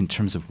then in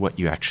terms of what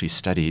you actually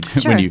studied.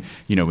 Sure.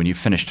 when you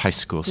finished high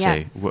school,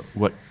 say,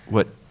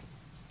 what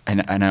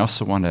And I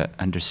also want to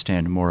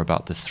understand more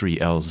about the 3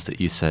 L's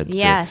that you said.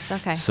 Yes,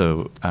 okay.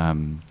 So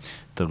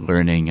the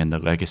learning and the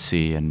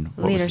legacy and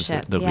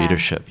leadership, the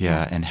leadership,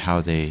 and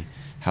how they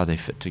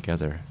fit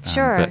together.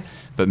 Sure.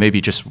 But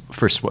maybe just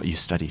first what you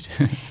studied.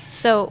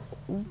 So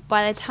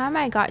by the time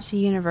I got to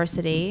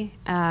university,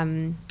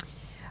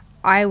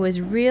 I was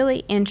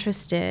really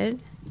interested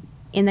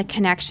in the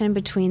connection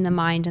between the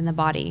mind and the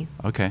body.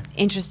 Okay.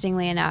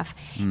 Interestingly enough.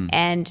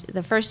 And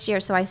the first year,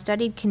 so I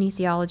studied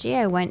kinesiology.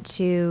 I went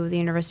to the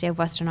University of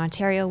Western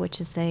Ontario, which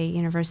is a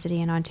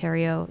university in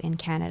Ontario in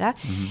Canada.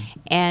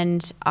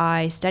 And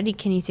I studied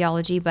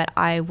kinesiology, but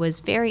I was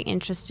very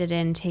interested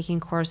in taking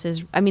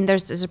courses. I mean,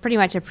 there's a pretty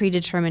much a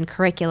predetermined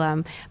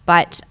curriculum,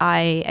 but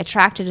I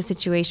attracted a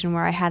situation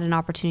where I had an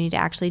opportunity to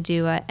actually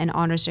do an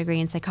honors degree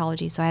in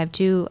psychology. So I have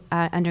two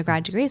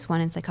undergrad degrees, one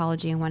in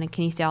psychology and one in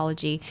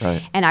kinesiology.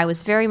 Right. And I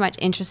was very much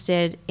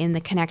interested in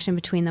the connection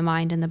between the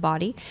mind and the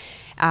body.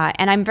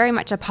 And I'm very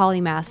much a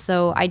polymath,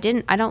 so I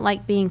don't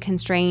like being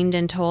constrained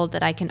and told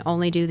that I can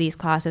only do these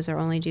classes or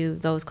only do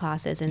those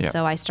classes. And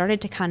so I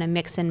started to kind of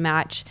mix and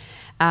match.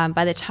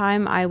 By the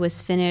time I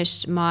was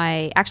finished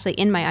actually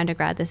in my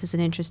undergrad, this is an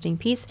interesting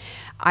piece,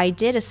 I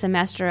did a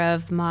semester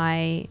of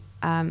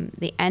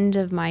the end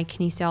of my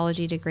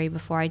kinesiology degree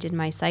before I did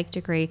my psych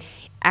degree,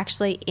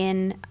 actually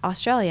in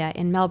Australia,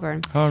 in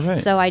Melbourne. Oh, right.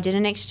 So I did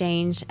an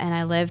exchange, and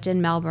I lived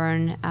in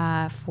Melbourne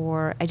I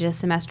did a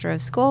semester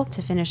of school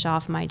to finish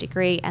off my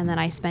degree, and then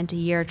I spent a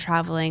year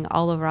traveling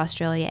all over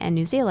Australia and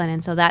New Zealand.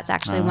 And so that's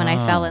actually when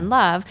I fell in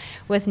love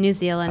with New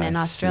Zealand and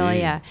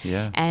Australia. See.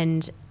 Yeah.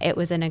 And it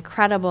was an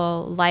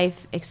incredible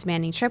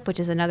life-expanding trip, which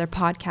is another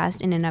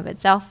podcast in and of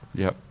itself.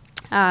 Yep.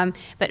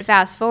 But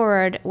fast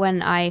forward,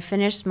 when I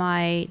finished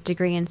my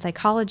degree in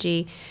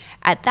psychology,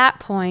 at that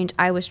point,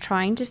 I was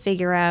trying to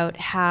figure out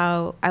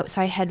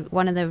so I had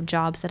one of the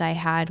jobs that I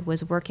had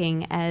was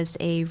working as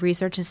a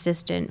research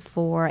assistant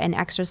for an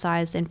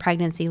exercise and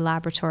pregnancy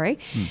laboratory.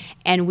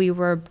 And we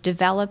were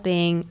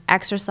developing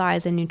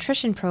exercise and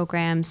nutrition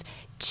programs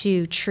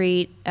to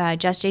treat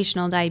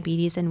gestational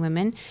diabetes in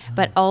women,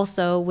 but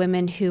also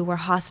women who were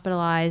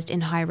hospitalized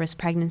in high-risk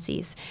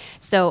pregnancies.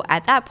 So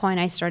at that point,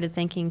 I started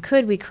thinking,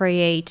 could we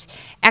create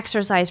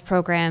exercise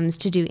programs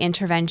to do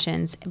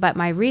interventions? But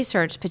my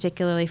research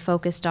particularly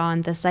focused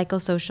on the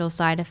psychosocial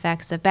side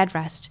effects of bed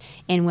rest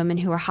in women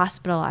who are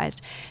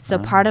hospitalized. So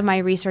part of my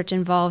research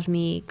involved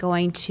me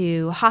going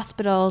to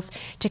hospitals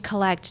to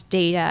collect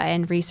data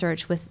and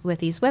research with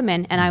these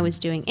women, and I was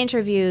doing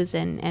interviews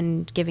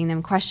and giving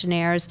them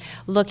questionnaires,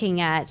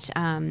 looking at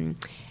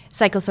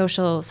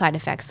psychosocial side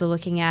effects, so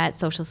looking at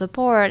social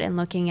support and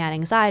looking at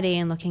anxiety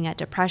and looking at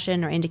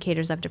depression or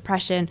indicators of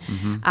depression,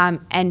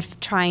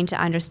 and trying to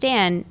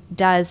understand,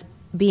 does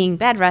being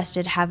bed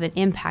rested have an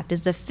impact?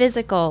 Does the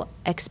physical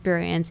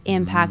experience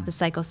impact the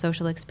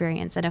psychosocial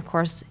experience? And of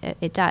course,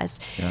 it does.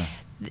 Yeah.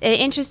 The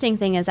interesting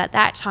thing is, at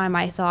that time,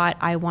 I thought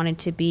I wanted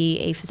to be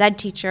a phys ed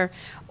teacher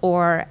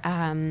or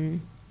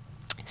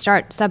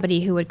start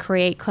somebody who would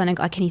create a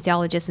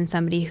kinesiologist and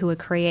somebody who would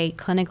create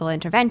clinical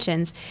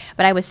interventions.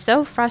 But I was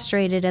so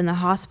frustrated in the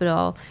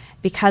hospital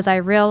because I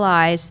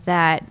realized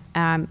that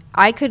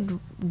I could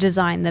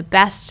design the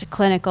best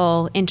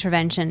clinical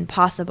intervention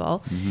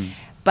possible,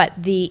 but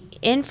the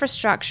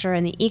infrastructure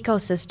and the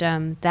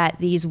ecosystem that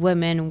these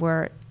women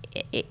were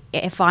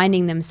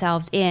finding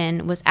themselves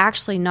in was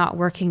actually not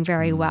working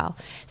very well.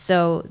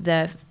 So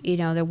there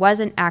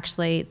wasn't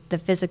actually the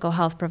physical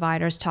health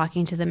providers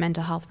talking to the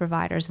mental health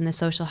providers and the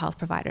social health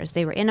providers.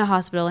 They were in a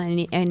hospital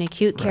in an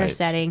acute care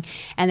setting,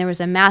 and there was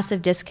a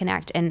massive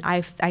disconnect. And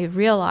I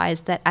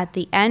realized that at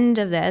the end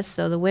of this,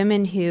 so the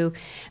women who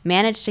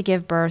managed to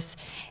give birth,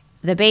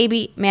 the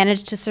baby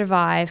managed to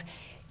survive,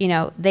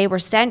 they were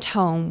sent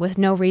home with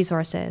no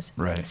resources.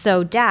 Right.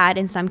 So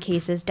in some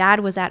cases,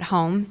 dad was at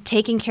home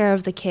taking care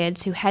of the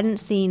kids who hadn't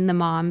seen the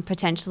mom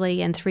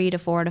potentially in 3 to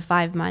 4 to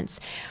 5 months,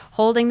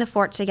 holding the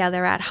fort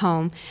together at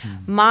home.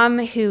 Mom,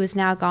 who has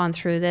now gone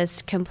through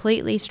this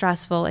completely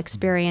stressful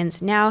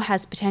experience, now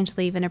has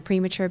potentially even a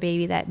premature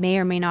baby that may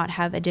or may not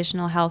have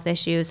additional health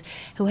issues,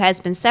 who has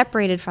been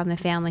separated from the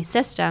family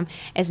system,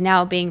 is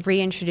now being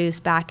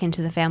reintroduced back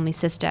into the family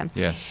system.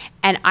 Yes.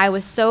 And I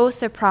was so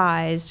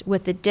surprised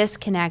with the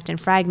disconnect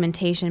and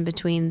fragmentation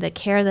between the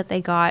care that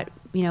they got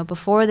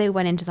before they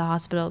went into the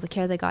hospital, the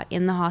care they got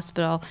in the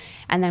hospital,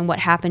 and then what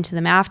happened to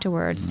them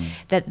afterwards,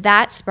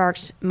 that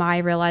sparked my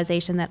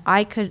realization that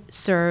I could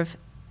serve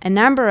a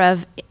number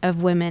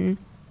of women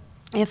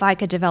if I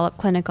could develop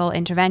clinical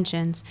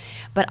interventions,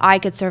 but I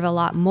could serve a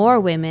lot more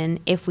women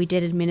if we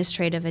did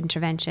administrative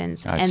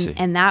interventions.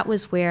 And that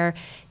was where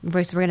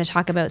we're going to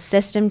talk about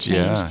system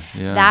change.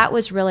 Yeah. That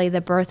was really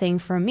the birthing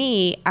for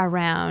me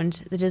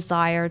around the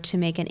desire to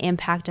make an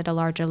impact at a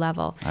larger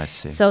level. I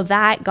see. So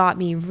that got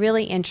me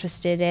really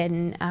interested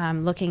in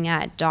looking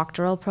at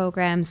doctoral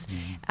programs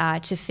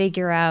to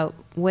figure out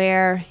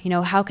where,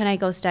 how can I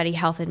go study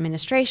health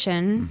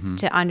administration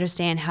to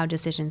understand how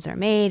decisions are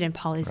made and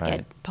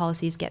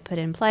policies get put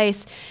in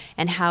place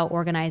and how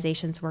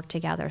organizations work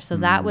together. So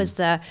that was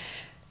the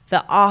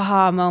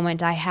aha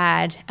moment I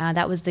had.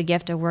 That was the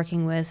gift of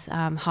working with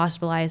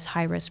hospitalized,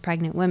 high-risk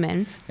pregnant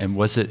women. And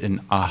was it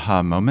an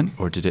aha moment,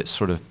 or did it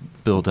sort of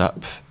build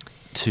up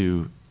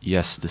to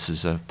yes, this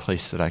is a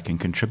place that I can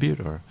contribute?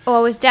 Or Well,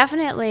 it was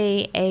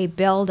definitely a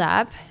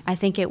build-up. I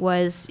think it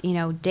was,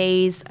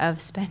 days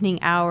of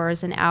spending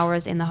hours and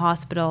hours in the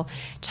hospital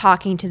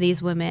talking to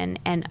these women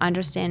and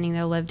understanding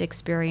their lived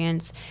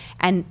experience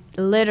and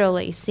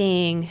literally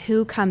seeing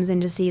who comes in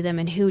to see them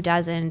and who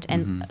doesn't,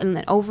 and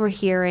then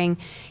overhearing,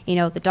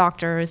 the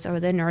doctors or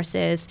the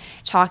nurses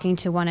talking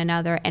to one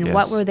another and Yes.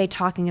 what were they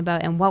talking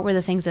about and what were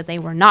the things that they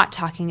were not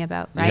talking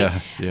about,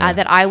 right? Yeah.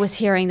 That I was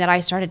hearing, that I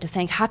started to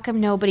think, how come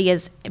nobody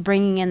is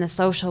bringing in the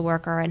social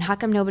worker, and how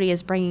come nobody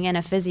is bringing in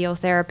a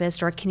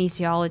physiotherapist or a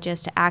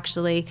kinesiologist to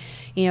actually,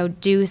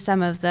 do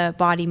some of the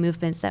body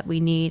movements that we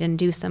need and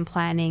do some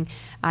planning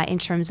in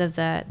terms of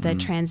the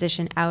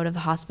transition out of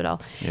the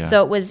hospital. Yeah.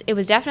 So it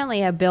was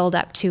definitely a build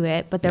up to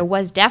it, but there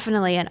was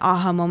definitely an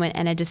aha moment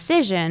and a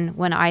decision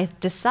when I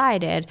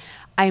decided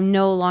I'm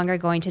no longer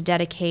going to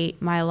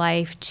dedicate my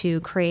life to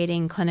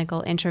creating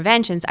clinical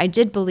interventions. I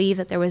did believe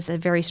that there was a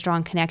very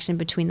strong connection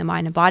between the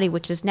mind and body,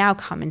 which is now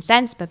common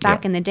sense, but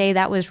back in the day,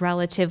 that was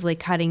relatively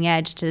cutting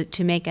edge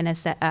to make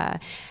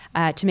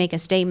to make a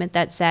statement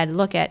that said,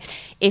 look,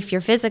 if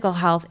your physical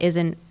health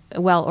isn't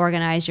well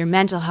organized, your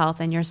mental health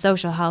and your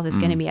social health is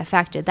going to be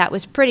affected. That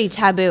was pretty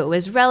taboo. It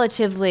was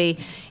relatively,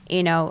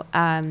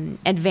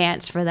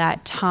 advanced for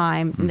that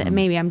time.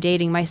 Maybe I'm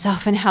dating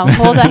myself and how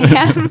old I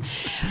am,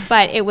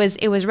 but it was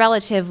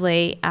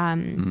relatively.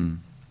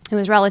 It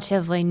was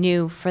relatively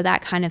new for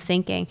that kind of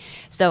thinking.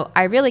 So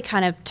I really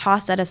kind of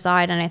tossed that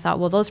aside, and I thought,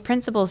 well, those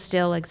principles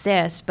still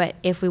exist, but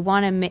if we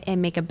want to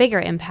make a bigger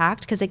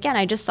impact, because again,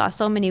 I just saw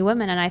so many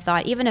women, and I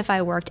thought, even if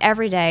I worked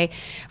every day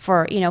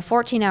for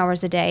 14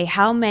 hours a day,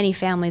 how many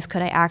families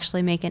could I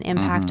actually make an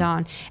impact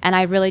on? And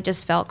I really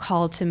just felt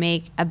called to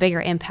make a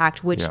bigger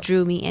impact, which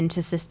drew me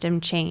into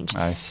system change.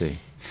 I see.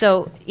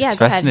 So, it's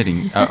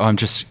fascinating. I'm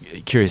just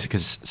curious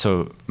because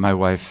my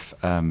wife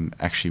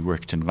actually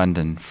worked in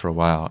London for a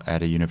while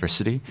at a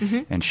university,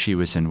 and she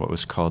was in what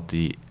was called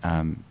the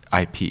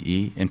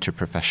IPE,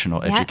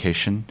 Interprofessional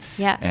Education.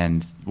 Yeah.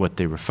 And what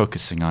they were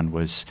focusing on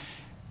was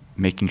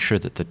making sure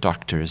that the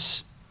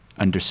doctors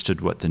understood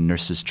what the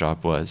nurse's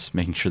job was,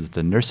 making sure that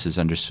the nurses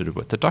understood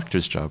what the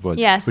doctor's job was,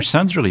 Yes. which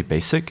sounds really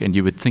basic, and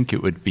you would think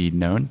it would be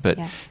known, but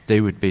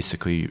they would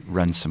basically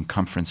run some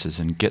conferences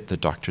and get the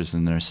doctors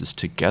and the nurses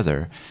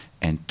together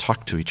and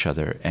talk to each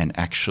other and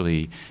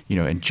actually,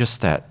 and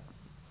just that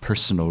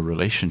personal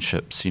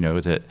relationships,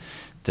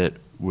 that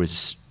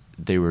was,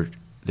 they were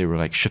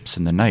like ships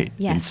in the night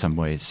in some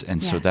ways.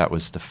 And so that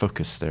was the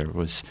focus there,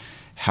 was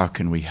how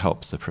can we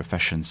help the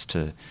professions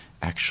to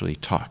actually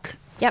talk?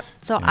 Yep.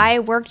 So I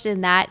worked in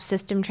that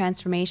system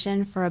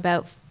transformation for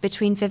about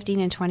between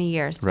 15 and 20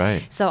 years.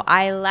 Right. So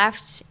I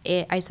left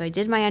it. So I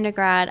did my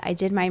undergrad, I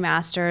did my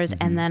master's,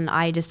 and then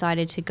I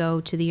decided to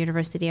go to the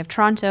University of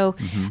Toronto.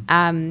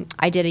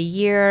 I did a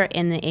year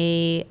in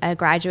a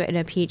graduate and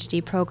a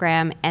PhD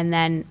program, and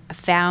then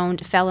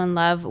fell in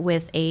love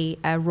with a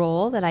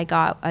role that I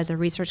got as a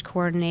research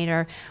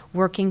coordinator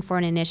working for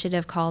an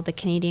initiative called the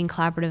Canadian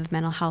Collaborative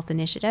Mental Health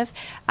Initiative.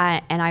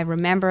 And I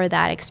remember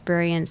that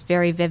experience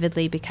very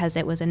vividly because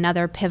it was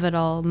another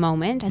pivotal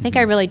moment. I think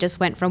I really just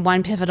went from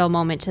one pivotal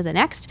moment to the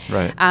next.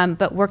 Right.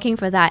 But working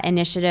for that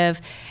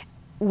initiative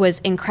was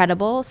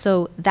incredible.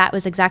 So that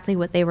was exactly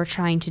what they were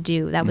trying to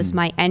do. That was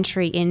my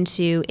entry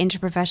into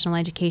interprofessional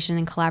education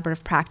and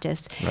collaborative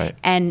practice. Right.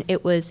 And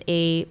it was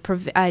a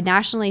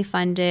nationally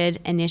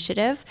funded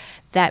initiative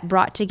that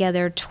brought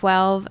together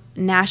 12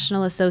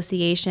 national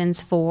associations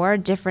for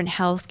different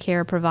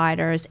healthcare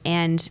providers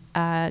and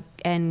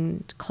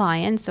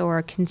clients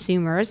or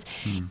consumers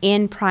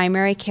in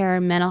primary care,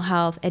 mental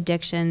health,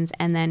 addictions,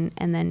 and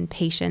then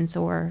patients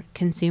or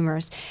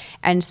consumers.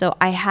 And so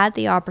I had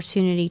the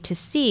opportunity to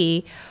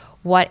see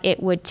what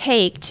it would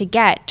take to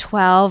get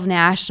 12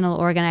 national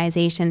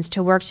organizations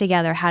to work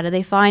together. How do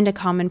they find a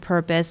common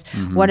purpose?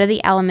 What are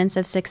the elements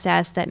of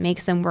success that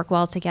makes them work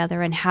well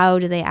together? And how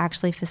do they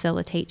actually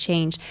facilitate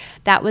change?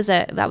 That was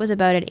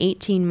about an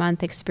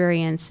 18-month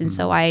experience. And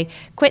so I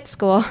quit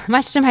school,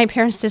 much to my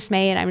parents'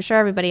 dismay, and I'm sure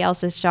everybody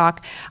else's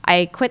shock.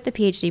 I quit the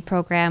PhD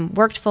program,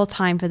 worked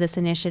full-time for this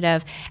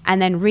initiative, and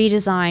then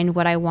redesigned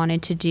what I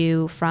wanted to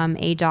do from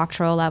a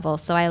doctoral level.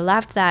 So I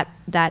left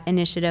that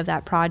initiative,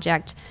 that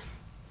project.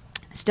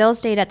 Still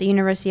stayed at the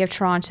University of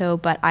Toronto,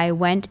 but I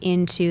went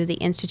into the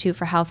Institute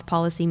for Health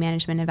Policy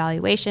Management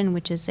Evaluation,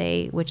 which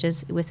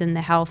is within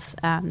the health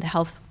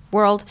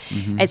world.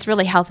 It's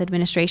really health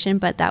administration,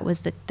 but that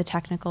was the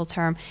technical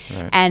term.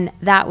 Right. And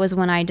that was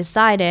when I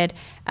decided,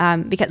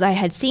 because I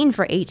had seen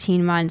for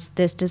 18 months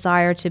this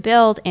desire to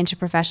build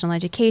interprofessional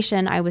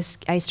education.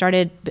 I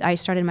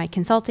started my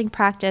consulting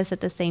practice at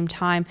the same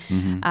time.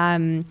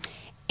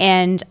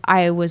 And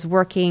I was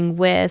working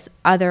with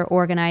other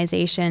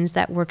organizations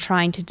that were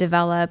trying to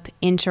develop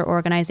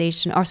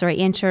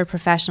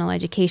interprofessional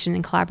education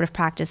and collaborative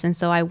practice. And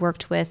so I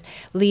worked with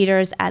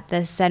leaders at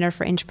the Center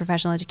for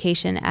Interprofessional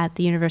Education at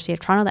the University of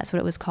Toronto. That's what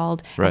it was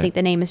called. Right. I think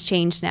the name has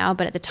changed now,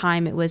 but at the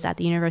time it was at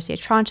the University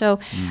of Toronto.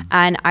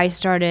 And I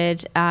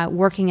started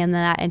working in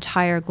that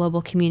entire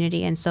global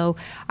community. And so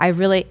I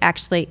really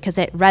actually, because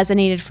it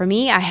resonated for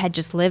me, I had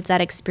just lived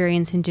that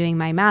experience in doing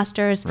my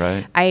master's.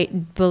 Right. I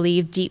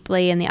believed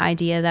deeply in the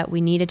idea that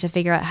we needed to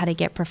figure out how to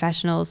get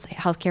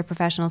healthcare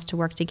professionals to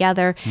work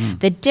together.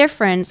 The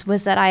difference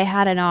was that I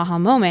had an aha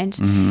moment,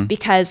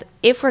 because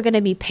if we're going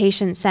to be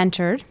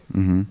patient-centered,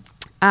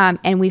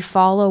 and we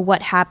follow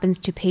what happens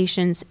to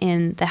patients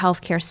in the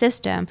healthcare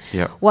system,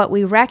 what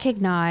we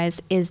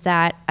recognize is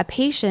that a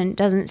patient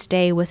doesn't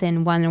stay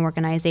within one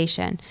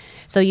organization.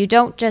 So you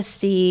don't just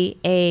see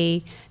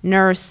a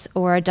nurse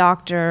or a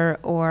doctor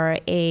or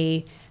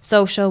a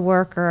social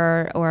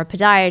worker or a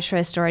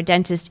podiatrist or a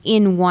dentist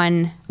in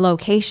one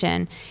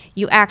location.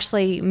 You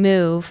actually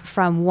move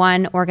from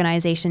one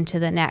organization to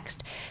the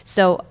next.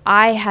 So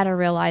I had a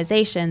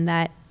realization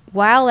that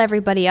while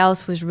everybody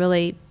else was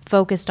really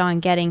focused on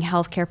getting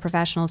healthcare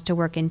professionals to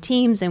work in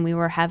teams, and we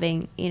were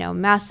having,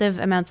 massive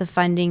amounts of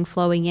funding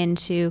flowing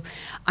into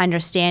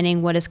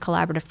understanding what does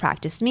collaborative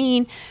practice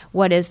mean,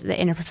 what does the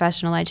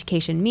interprofessional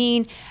education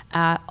mean,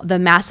 the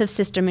massive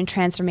system and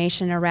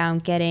transformation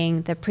around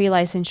getting the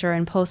pre-licensure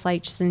and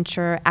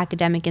post-licensure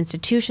academic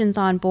institutions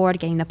on board,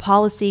 getting the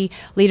policy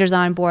leaders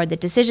on board, the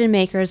decision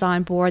makers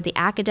on board, the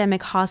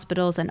academic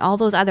hospitals, and all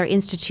those other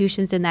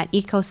institutions in that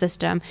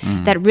ecosystem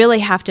that really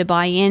have to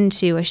buy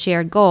into a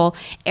shared goal.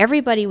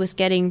 Everybody was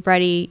getting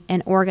ready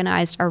and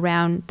organized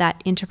around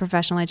that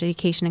interprofessional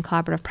education and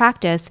collaborative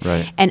practice.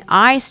 Right. And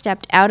I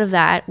stepped out of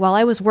that while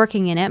I was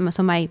working in it.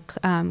 So my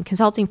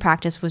consulting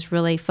practice was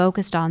really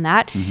focused on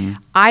that.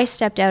 I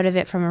stepped out of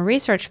it from a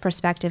research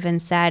perspective and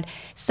said,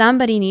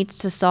 somebody needs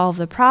to solve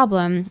the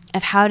problem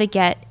of how to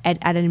get at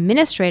an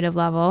administrative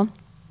level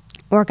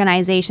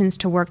organizations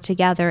to work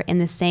together in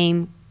the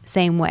same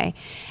way.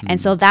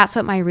 And so that's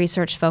what my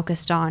research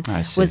focused on,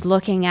 was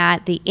looking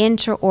at the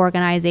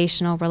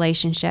interorganizational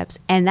relationships.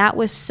 And that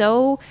was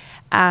so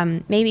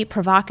maybe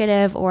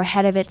provocative or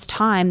ahead of its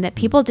time that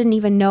people didn't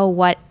even know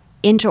what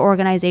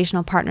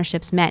interorganizational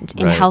partnerships meant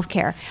in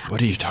healthcare. What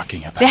are you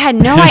talking about? They had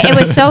no idea. It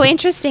was so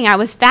interesting. I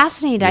was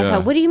fascinated. I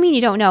thought, what do you mean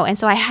you don't know? And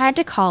so I had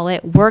to call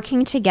it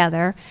working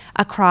together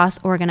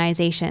across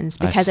organizations,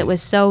 because it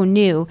was so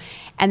new.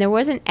 And there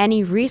wasn't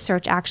any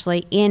research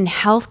actually in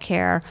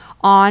healthcare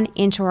on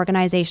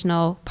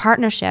interorganizational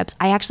partnerships.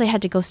 I actually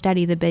had to go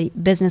study the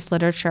business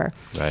literature.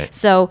 Right.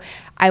 So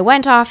I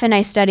went off and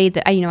I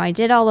studied, I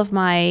did all of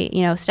my,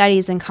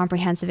 studies and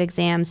comprehensive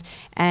exams,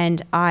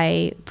 and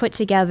I put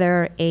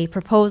together a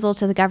proposal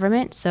to the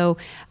government. So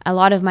a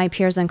lot of my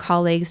peers and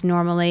colleagues,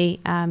 normally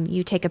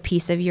you take a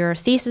piece of your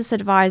thesis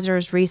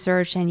advisor's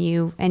research and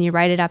you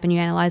write it up and you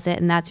analyze it,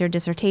 and that's your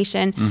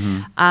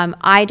dissertation.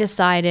 I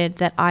decided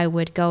that I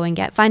would go and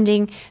get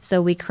funding.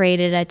 So we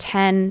created a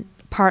 10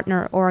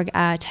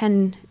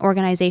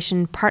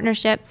 organization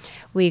partnership.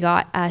 We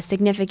got a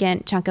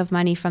significant chunk of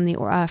money from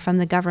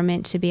the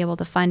government to be able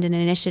to fund an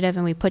initiative,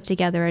 and we put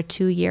together a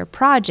 2-year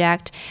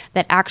project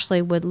that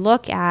actually would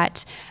look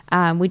at.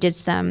 We did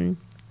some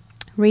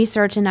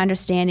research and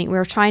understanding. We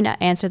were trying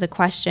to answer the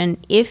question: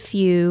 if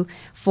you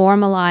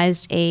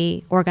formalized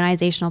a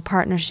organizational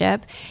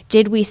partnership,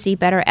 did we see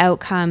better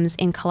outcomes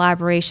in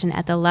collaboration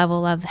at the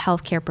level of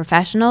healthcare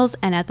professionals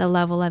and at the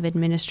level of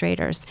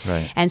administrators?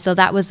 Right. And so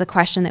that was the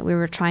question that we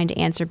were trying to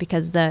answer,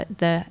 because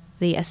the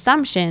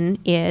assumption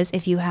is,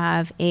 if you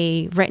have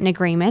a written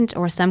agreement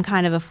or some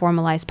kind of a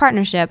formalized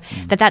partnership,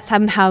 that's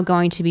somehow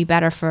going to be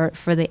better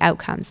for the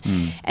outcomes.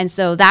 And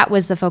so that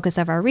was the focus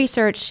of our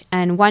research.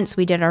 And once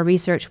we did our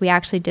research, we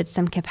actually did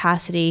some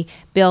capacity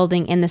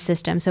building in the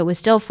system. So it was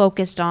still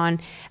focused on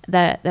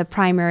the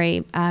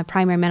primary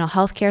mental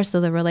health care,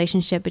 so the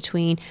relationship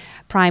between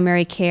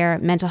primary care,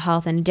 mental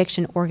health, and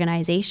addiction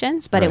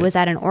organizations, but it was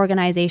at an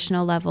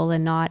organizational level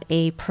and not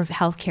a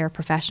healthcare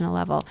professional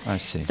level. I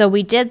see. So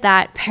we did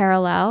that parallel,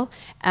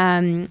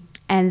 and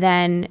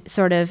then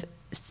sort of,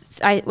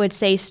 I would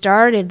say,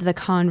 started the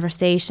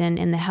conversation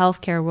in the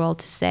healthcare world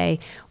to say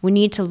we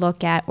need to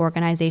look at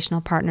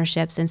organizational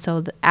partnerships. And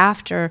so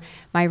after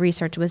my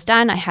research was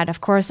done, I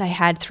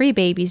had 3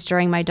 babies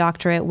during my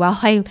doctorate while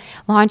I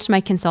launched my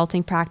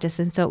consulting practice.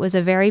 And so it was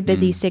a very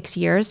busy 6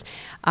 years.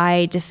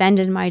 I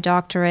defended my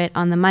doctorate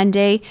on the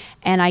Monday,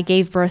 and I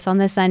gave birth on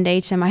the Sunday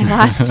to my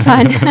last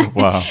son.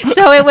 Wow.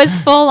 So it was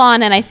full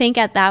on. And I think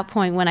at that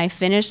point, when I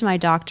finished my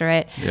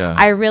doctorate,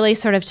 I really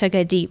sort of took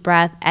a deep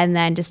breath and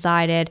then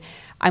decided,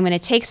 I'm going to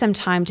take some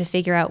time to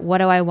figure out what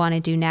do I want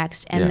to do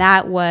next. And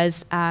that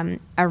was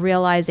a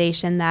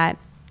realization that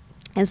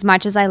as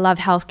much as I love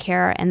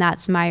healthcare, and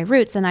that's my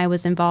roots, and I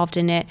was involved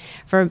in it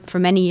for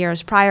many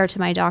years prior to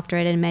my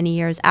doctorate and many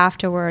years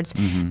afterwards,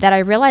 that I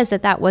realized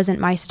that wasn't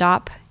my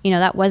stop.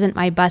 That wasn't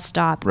my bus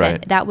stop.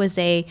 Right. That was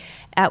a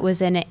that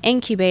was an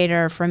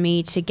incubator for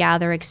me to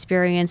gather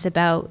experience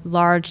about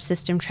large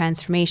system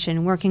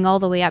transformation, working all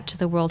the way up to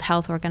the World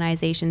Health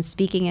Organization,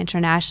 speaking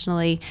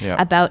internationally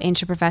about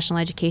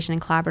interprofessional education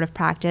and collaborative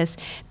practice,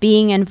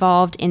 being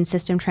involved in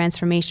system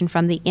transformation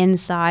from the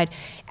inside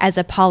as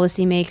a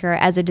policymaker,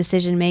 as a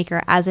decision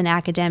maker, as an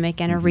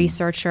academic and a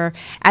researcher,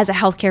 as a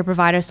healthcare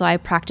provider. So I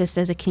practiced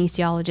as a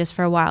kinesiologist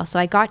for a while. So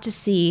I got to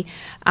see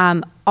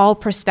all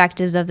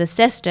perspectives of the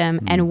system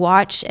and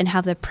watch and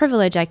have the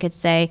privilege, I could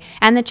say,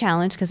 and the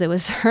challenge, because it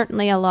was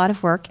certainly a lot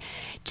of work,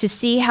 to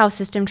see how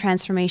system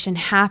transformation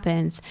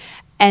happens.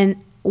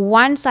 And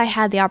once I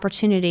had the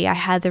opportunity, I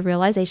had the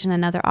realization,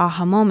 another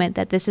aha moment,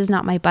 that this is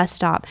not my bus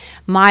stop.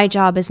 My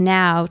job is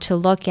now to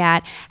look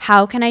at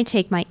how can I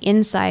take my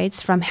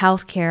insights from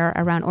healthcare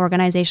around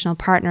organizational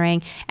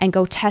partnering and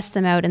go test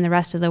them out in the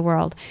rest of the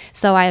world.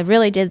 So I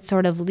really did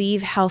sort of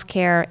leave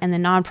healthcare and the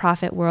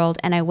nonprofit world,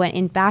 and I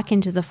went back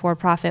into the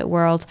for-profit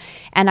world,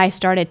 and I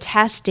started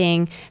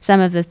testing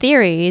some of the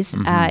theories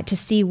to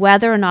see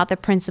whether or not the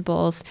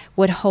principles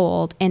would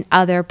hold in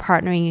other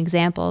partnering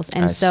examples.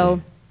 And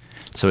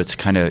So it's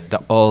kind of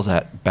all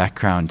that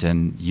background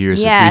and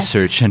years of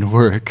research and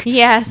work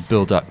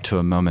build up to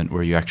a moment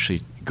where you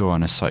actually go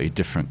on a slightly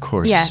different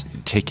course,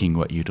 taking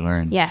what you'd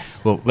learned.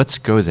 Yes. Well, let's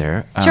go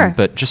there. Sure.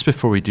 But just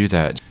before we do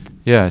that,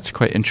 it's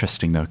quite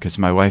interesting, though, because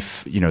my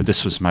wife,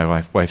 this was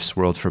my wife's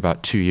world for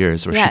about 2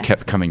 years, where she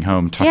kept coming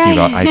home talking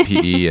about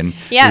IPE, and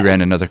we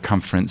ran another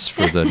conference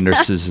for the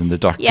nurses and the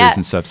doctors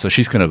and stuff. So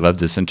she's going to love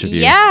this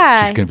interview.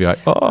 Yeah. She's going to be like,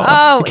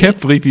 I can't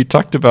believe you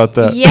talked about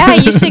that. Yeah,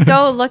 you should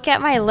go look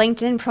at my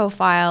LinkedIn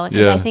profile,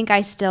 because I think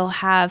I still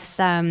have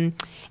some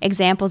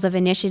examples of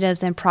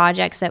initiatives and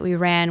projects that we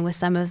ran with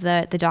some of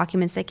the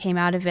documents that came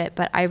out of it.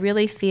 But I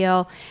really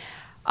feel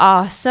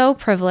so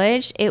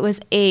privileged. It was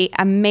a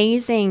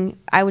amazing,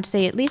 I would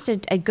say at least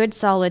a good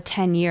solid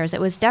 10 years. It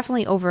was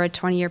definitely over a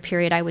 20-year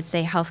period, I would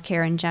say,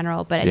 healthcare in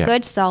general, but a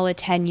good solid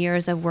 10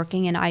 years of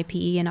working in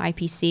IPE and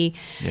IPC.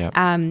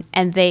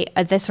 And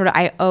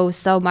I owe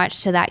so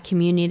much to that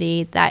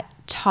community that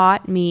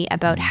taught me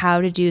about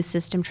how to do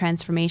system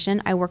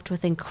transformation. I worked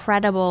with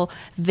incredible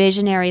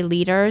visionary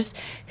leaders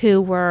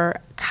who were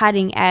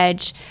cutting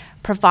edge,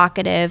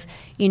 provocative.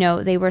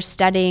 They were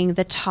studying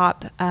the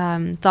top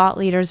thought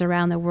leaders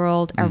around the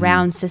world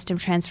around system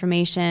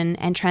transformation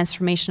and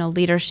transformational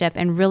leadership,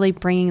 and really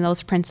bringing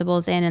those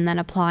principles in and then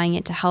applying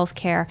it to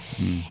healthcare.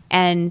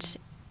 And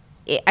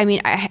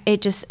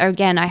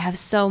I have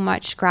so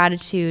much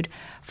gratitude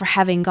for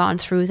having gone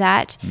through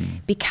that,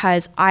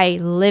 because I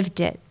lived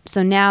it.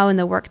 So now in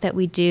the work that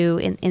we do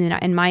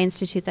in my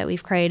institute that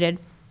we've created,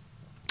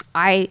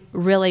 I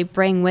really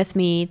bring with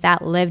me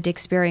that lived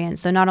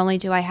experience. So not only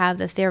do I have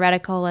the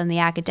theoretical and the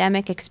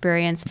academic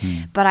experience,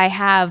 but I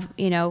have,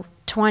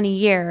 20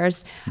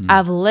 years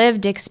of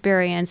lived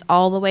experience,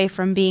 all the way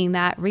from being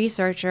that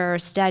researcher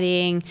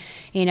studying,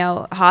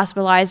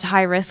 hospitalized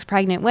high-risk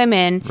pregnant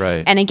women.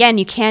 Right. And again,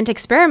 you can't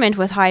experiment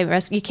with high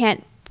risk. You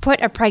can't put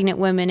a pregnant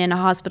woman in a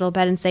hospital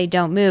bed and say,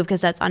 don't move,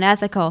 because that's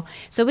unethical.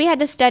 So we had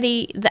to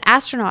study the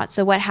astronauts.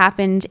 So what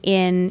happened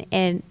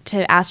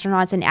to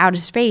astronauts in outer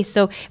space.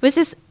 So it was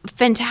this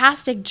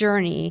fantastic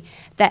journey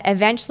that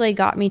eventually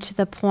got me to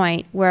the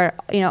point where,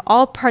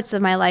 all parts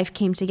of my life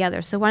came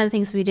together. So one of the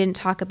things we didn't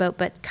talk about,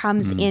 but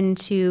comes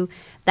into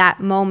that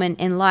moment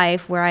in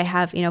life where I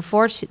have,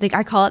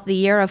 I call it the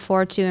year of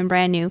 4-2 and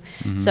brand new.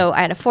 So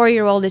I had a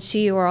 4-year-old, a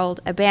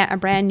 2-year-old, a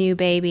brand new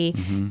baby,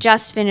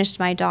 just finished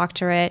my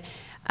doctorate.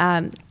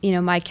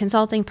 My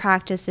consulting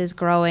practice is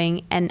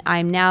growing, and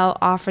I'm now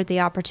offered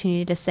the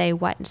opportunity to say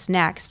what's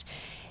next.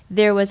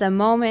 There was a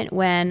moment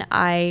when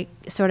I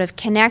sort of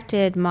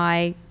connected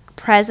my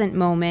present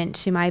moment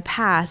to my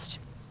past.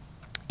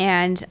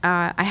 And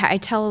I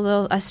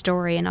tell a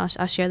story, and I'll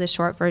share the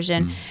short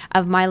version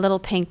of my little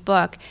pink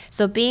book.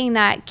 So being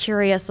that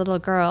curious little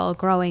girl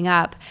growing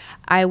up,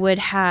 I would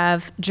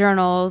have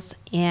journals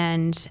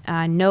and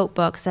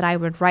notebooks that I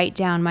would write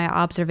down my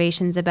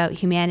observations about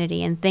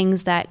humanity and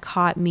things that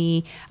caught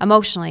me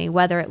emotionally,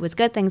 whether it was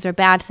good things or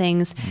bad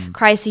things,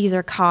 crises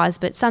or cause,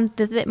 but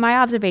my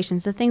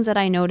observations, the things that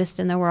I noticed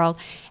in the world.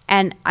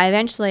 And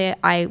eventually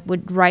I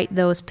would write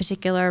those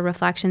particular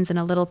reflections in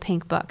a little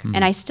pink book.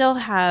 And I still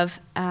have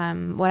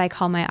what I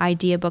call my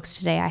idea books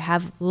today. I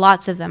have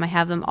lots of them. I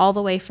have them all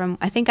the way from,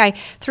 I think I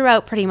threw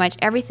out pretty much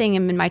everything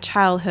in my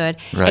childhood,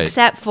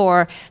 except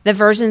for the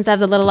versions of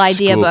the little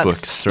idea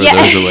books. Throw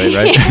those away,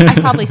 right? I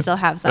probably still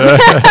have some.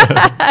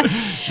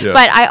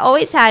 But I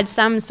always had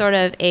some sort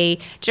of a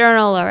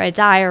journal or a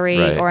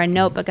diary or a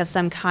notebook of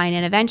some kind.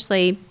 And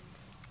eventually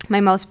my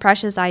most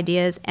precious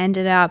ideas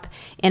ended up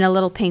in a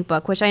little pink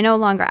book, which I no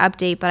longer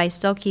update, but I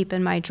still keep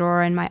in my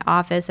drawer in my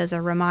office as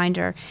a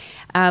reminder.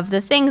 of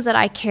the things that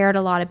I cared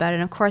a lot about.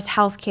 And of course,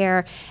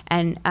 healthcare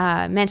and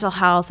mental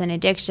health and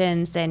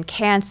addictions and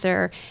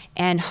cancer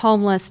and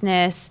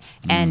homelessness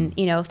and,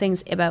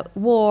 things about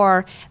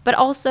war, but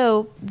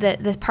also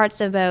the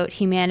parts about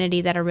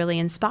humanity that are really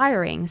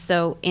inspiring.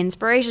 So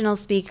inspirational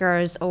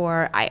speakers,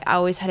 or I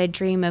always had a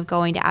dream of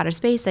going to outer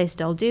space. I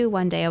still do.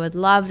 One day I would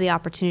love the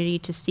opportunity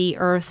to see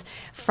Earth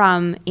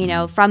from,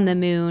 from the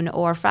moon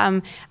or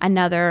from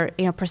another,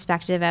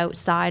 perspective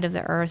outside of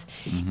the Earth.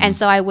 And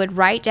so I would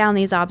write down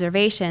these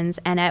observations.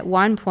 And at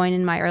one point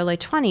in my early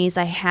 20s,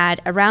 I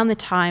had, around the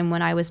time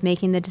when I was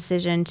making the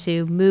decision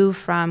to move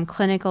from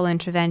clinical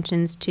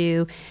interventions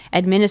to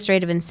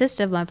administrative and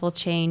system level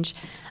change,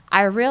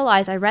 I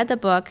realized, I read the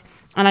book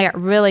and I got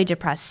really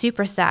depressed,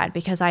 super sad,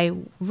 because I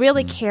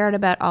really cared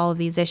about all of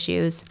these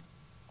issues.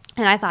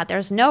 And I thought,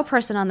 there's no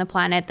person on the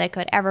planet that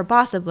could ever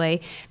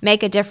possibly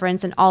make a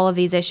difference in all of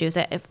these issues.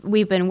 If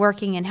we've been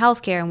working in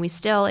healthcare and we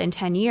still in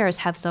 10 years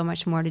have so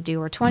much more to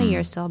do, or 20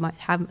 years still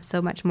have so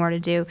much more to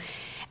do.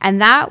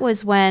 And that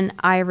was when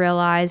I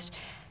realized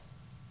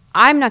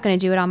I'm not going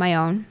to do it on my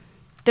own.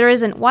 There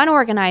isn't one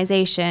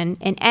organization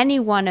in any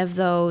one of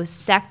those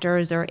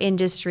sectors or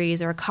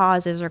industries or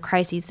causes or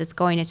crises that's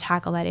going to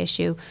tackle that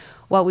issue.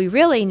 What we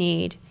really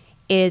need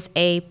is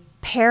a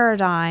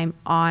paradigm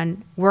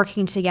on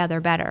working together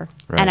better.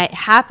 Right. And it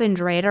happened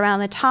right around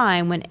the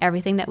time when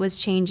everything that was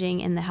changing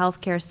in the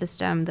healthcare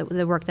system,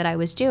 the work that I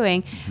was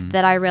doing,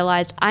 that I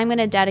realized I'm going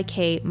to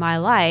dedicate my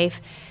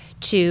life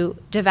to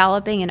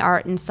developing an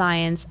art and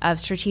science of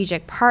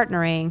strategic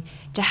partnering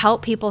to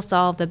help people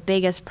solve the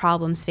biggest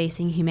problems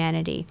facing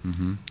humanity.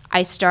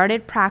 I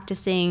started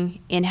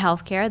practicing in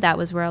healthcare. That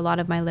was where a lot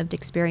of my lived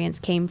experience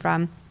came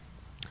from.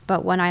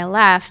 But when I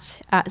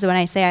left, so when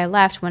I say I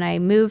left, when I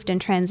moved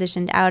and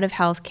transitioned out of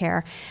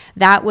healthcare,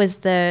 that was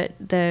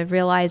the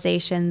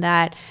realization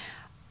that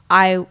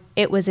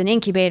it was an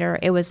incubator.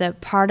 It was a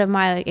part of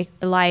my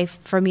life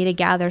for me to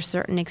gather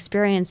certain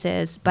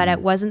experiences, but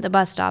it wasn't the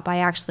bus stop. I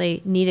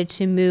actually needed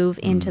to move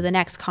into the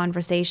next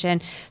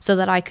conversation so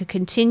that I could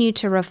continue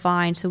to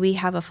refine. So we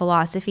have a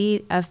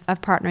philosophy of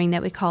partnering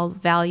that we call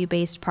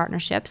value-based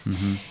partnerships.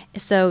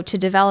 So to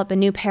develop a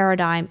new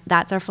paradigm,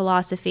 that's our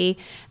philosophy.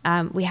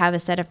 We have a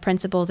set of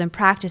principles and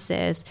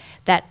practices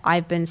that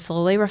I've been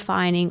slowly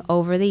refining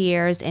over the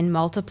years in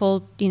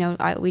multiple,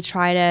 we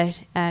try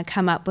to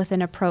come up with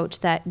an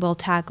approach that will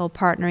tackle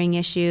partnering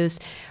issues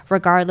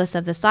regardless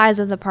of the size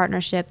of the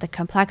partnership, the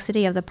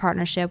complexity of the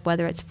partnership,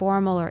 whether it's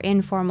formal or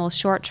informal,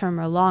 short-term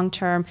or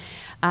long-term,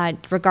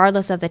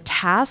 regardless of the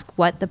task,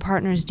 what the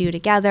partners do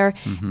together,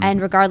 and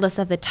regardless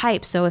of the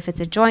type. So if it's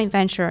a joint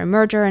venture, a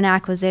merger and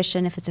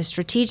acquisition, if it's a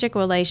strategic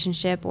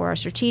relationship or a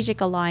strategic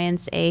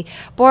alliance, a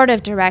board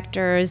of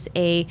directors,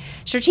 a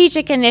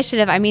strategic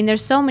initiative. I mean,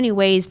 there's so many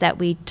ways that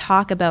we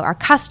talk about our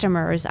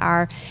customers,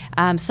 our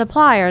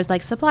suppliers,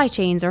 like supply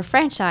chains or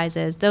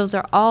franchises. Those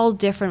are all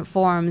different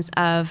forms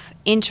of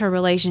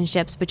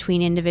interrelationships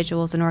between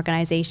individuals and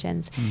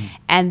organizations.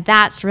 And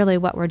that's really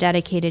what we're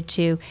dedicated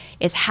to,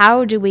 is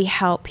how do we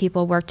help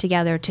people work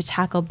together to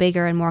tackle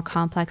bigger and more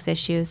complex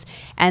issues.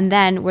 And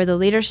then where the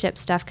leadership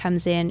stuff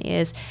comes in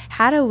is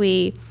how do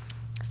we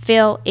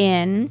fill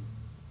in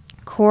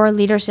core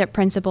leadership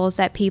principles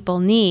that people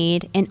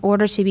need in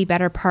order to be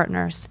better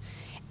partners.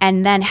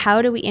 And then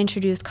how do we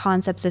introduce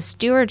concepts of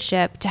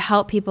stewardship to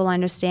help people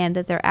understand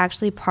that they're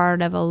actually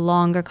part of a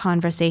longer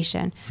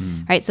conversation,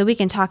 right? So we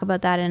can talk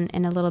about that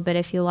in a little bit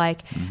if you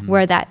like,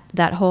 where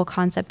that whole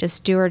concept of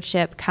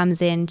stewardship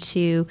comes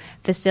into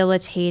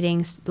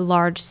facilitating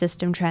large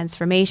system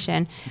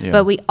transformation. Yeah.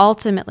 But we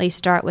ultimately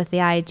start with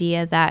the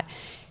idea that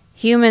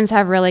humans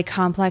have really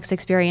complex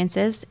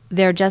experiences.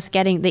 They're just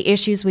getting, the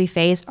issues we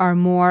face are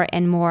more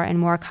and more and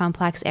more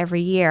complex every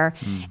year.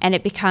 And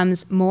it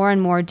becomes more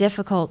and more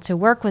difficult to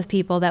work with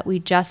people that we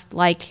just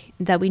like,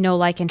 that we know,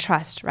 like, and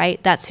trust,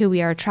 right? That's who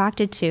we are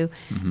attracted to.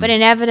 But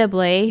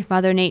inevitably,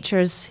 Mother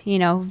Nature's,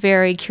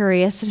 very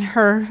curious in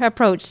her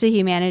approach to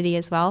humanity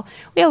as well.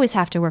 We always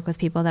have to work with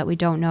people that we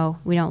don't know,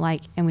 we don't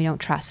like, and we don't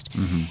trust.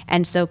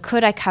 And so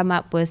could I come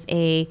up with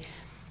a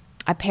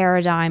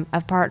paradigm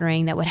of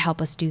partnering that would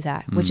help us do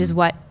that, which is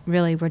what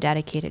really we're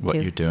dedicated to. What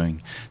you're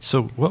doing.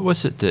 So what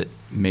was it that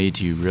made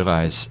you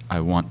realize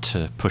I want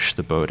to push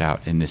the boat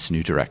out in this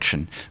new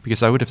direction?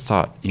 Because I would have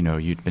thought,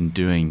 you'd been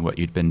doing what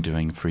you'd been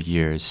doing for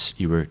years.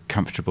 You were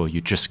comfortable.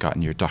 You'd just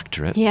gotten your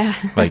doctorate. Yeah.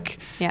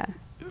 Yeah.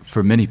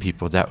 For many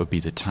people, that would be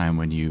the time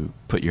when you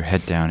put your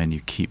head down and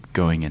you keep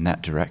going in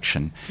that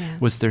direction. Yeah.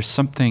 Was there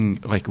something,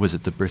 was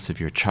it the birth of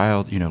your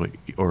child,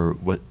 or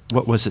what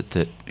was it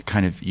that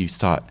kind of you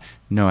thought,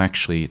 no,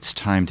 actually, it's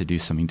time to do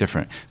something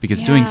different?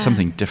 Because doing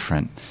something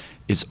different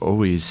is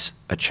always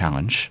a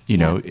challenge.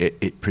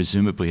 It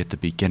presumably at the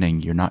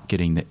beginning, you're not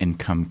getting the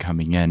income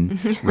coming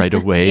in right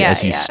away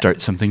as you start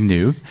something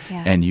new,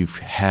 and you've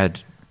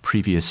had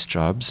previous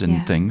jobs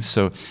and things.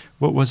 So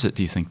what was it,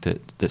 do you think,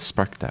 that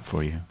sparked that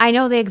for you? I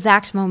know the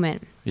exact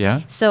moment.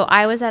 Yeah? So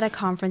I was at a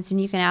conference, and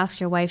you can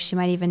ask your wife, she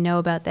might even know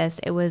about this.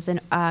 It was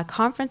a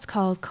conference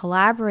called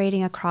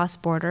Collaborating Across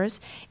Borders.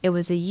 It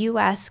was a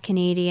U.S.,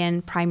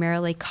 Canadian,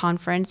 primarily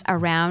conference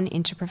around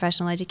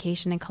interprofessional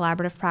education and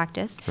collaborative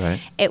practice. Right.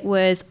 It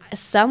was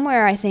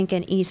somewhere, I think,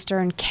 in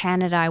Eastern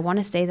Canada. I want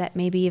to say that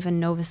maybe even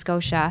Nova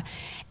Scotia.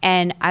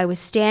 And I was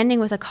standing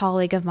with a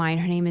colleague of mine.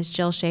 Her name is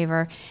Jill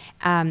Shaver.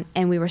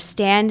 And we were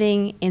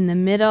standing in the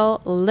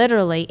middle,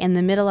 literally in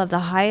the middle of the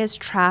highest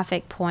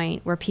traffic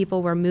point where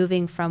people were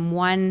moving from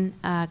one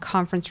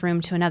conference room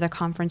to another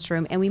conference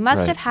room. And we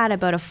must have had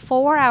about a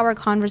 4-hour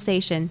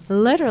conversation,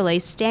 literally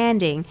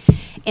standing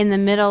in the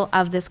middle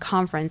of this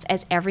conference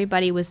as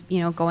everybody was,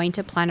 going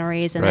to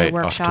plenaries and their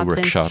workshops. Off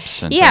to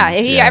workshops and yeah,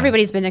 things.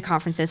 Everybody's been to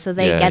conferences, so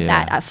they get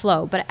that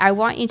flow. But I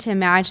want you to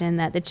imagine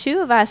that the two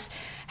of us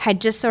had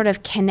just sort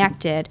of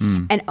connected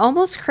and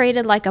almost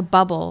created like a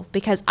bubble,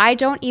 because I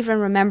don't even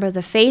remember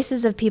the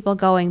faces of people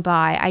going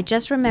by. I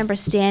just remember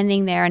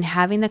standing there and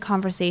having the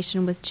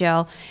conversation with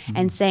Jill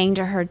and saying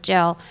to her,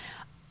 Jill,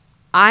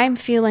 I'm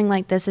feeling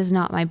like this is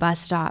not my bus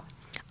stop.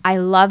 I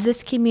love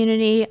this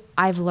community.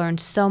 I've learned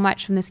so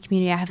much from this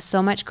community. I have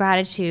so much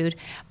gratitude,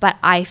 but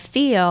I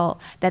feel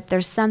that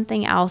there's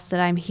something else that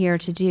I'm here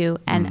to do.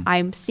 And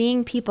I'm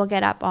seeing people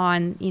get up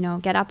on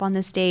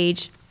the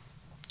stage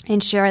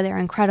and share their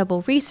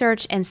incredible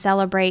research and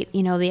celebrate,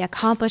 the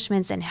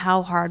accomplishments and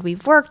how hard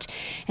we've worked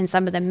and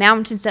some of the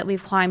mountains that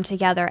we've climbed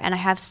together. And I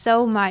have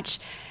so much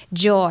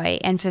joy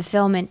and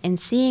fulfillment in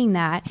seeing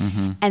that.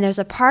 And there's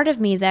a part of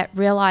me that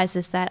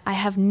realizes that I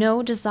have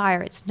no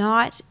desire. It's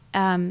not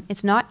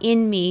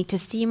in me to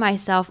see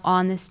myself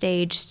on the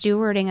stage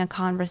stewarding a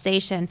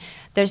conversation.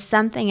 There's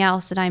something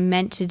else that I'm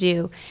meant to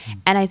do.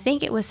 And I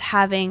think it was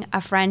having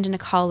a friend and a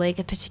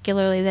colleague,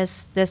 particularly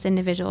this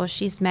individual,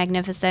 she's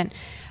magnificent,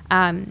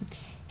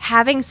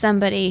 having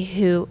somebody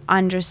who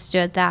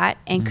understood that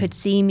and could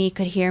see me,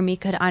 could hear me,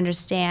 could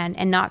understand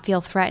and not feel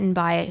threatened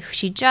by it.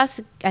 She just,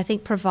 I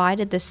think,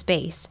 provided the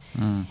space.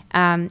 In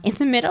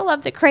the middle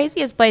of the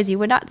craziest place, you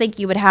would not think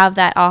you would have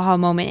that aha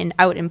moment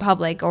out in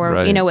public or,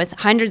 with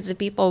hundreds of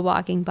people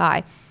walking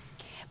by.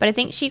 But I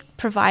think she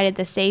provided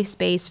the safe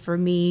space for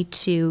me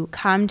to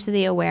come to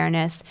the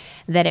awareness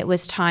that it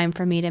was time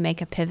for me to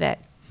make a pivot.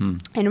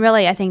 And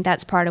really, I think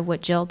that's part of what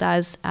Jill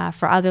does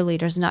for other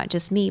leaders, not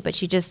just me, but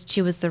she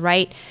was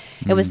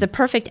it was the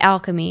perfect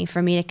alchemy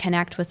for me to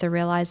connect with the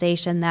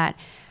realization that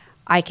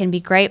I can be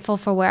grateful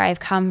for where I've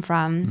come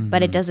from,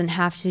 but it doesn't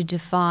have to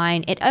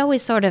define, it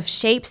always sort of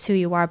shapes who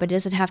you are, but it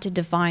doesn't have to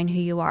define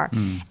who you are.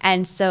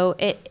 And so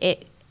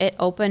it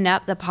opened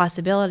up the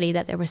possibility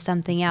that there was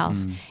something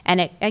else.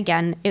 And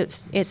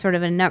it's sort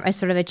of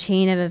a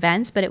chain of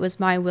events, but it was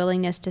my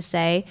willingness to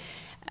say,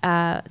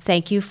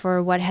 thank you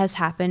for what has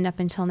happened up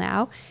until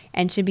now,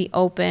 and to be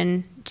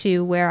open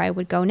to where I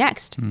would go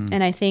next.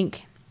 And I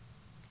think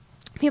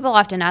people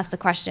often ask the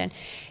question,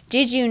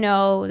 did you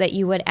know that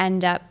you would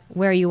end up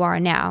where you are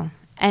now?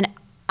 And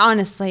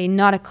honestly,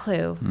 not a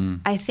clue.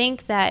 I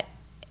think that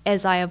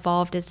as I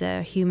evolved as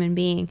a human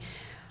being,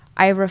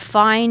 I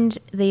refined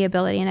the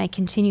ability, and I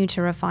continue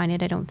to refine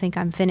it. I don't think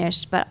I'm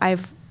finished, but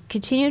I've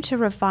continued to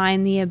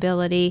refine the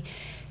ability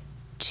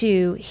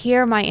to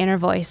hear my inner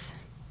voice,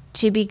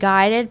 to be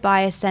guided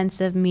by a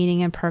sense of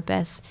meaning and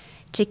purpose,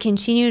 to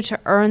continue to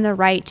earn the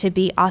right to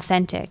be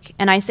authentic.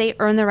 And I say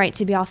earn the right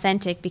to be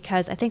authentic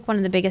because I think one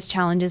of the biggest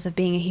challenges of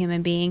being a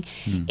human being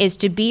is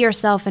to be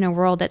yourself in a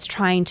world that's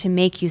trying to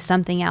make you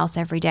something else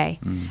every day.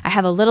 I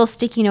have a little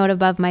sticky note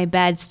above my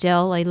bed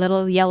still, a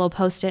little yellow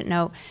Post-it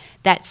note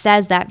that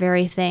says that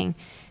very thing,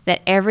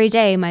 that every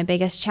day my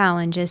biggest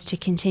challenge is to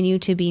continue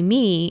to be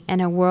me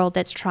in a world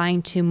that's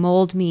trying to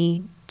mold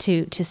me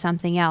to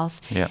something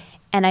else. Yeah.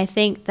 And I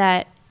think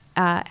that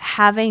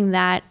having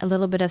that a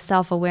little bit of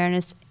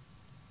self-awareness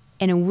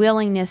and a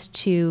willingness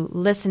to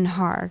listen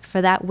hard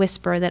for that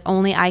whisper that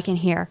only I can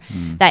hear,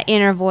 that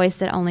inner voice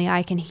that only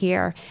I can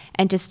hear,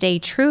 and to stay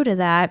true to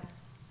that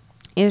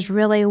is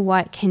really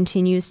what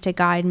continues to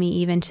guide me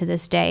even to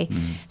this day.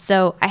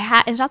 So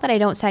it's not that I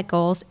don't set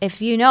goals.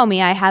 If you know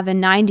me, I have a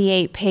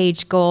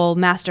 98-page goal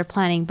master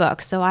planning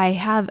book. So I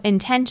have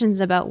intentions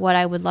about what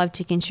I would love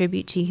to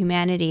contribute to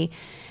humanity.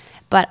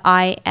 But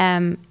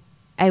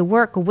I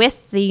work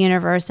with the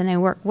universe and I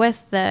work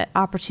with the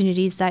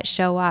opportunities that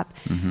show up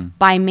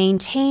by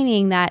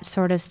maintaining that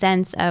sort of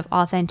sense of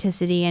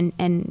authenticity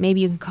and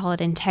maybe you can call it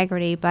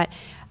integrity, but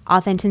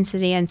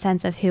authenticity and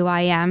sense of who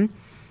I am.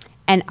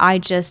 And I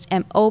just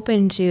am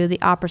open to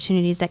the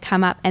opportunities that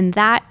come up. And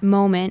that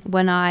moment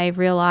when I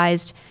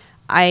realized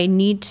I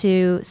need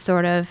to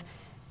sort of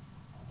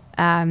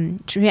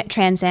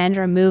transcend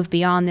or move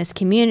beyond this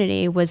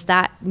community was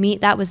that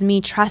was me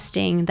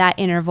trusting that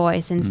inner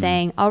voice and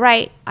saying, all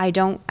right,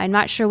 I'm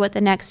not sure what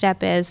the next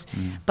step is,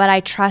 but I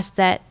trust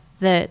that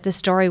the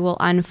story will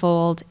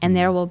unfold and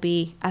there will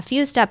be a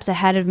few steps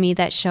ahead of me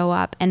that show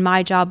up. And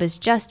my job is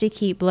just to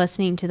keep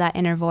listening to that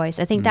inner voice.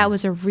 I think that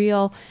was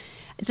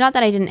it's not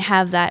that I didn't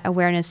have that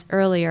awareness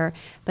earlier,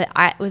 but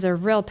it was a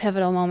real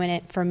pivotal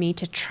moment for me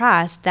to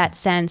trust that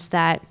sense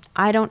that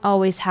I don't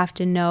always have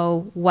to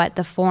know what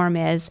the form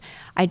is.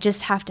 I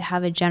just have to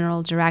have a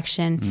general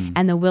direction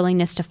and the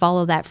willingness to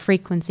follow that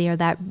frequency or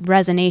that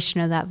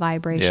resonation or that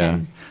vibration.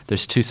 Yeah.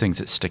 There's two things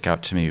that stick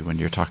out to me when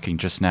you're talking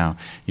just now.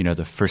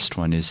 The first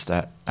one is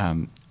that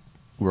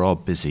we're all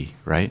busy,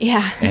 right?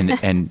 Yeah.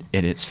 and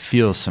it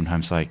feels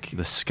sometimes like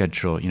the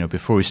schedule,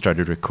 before we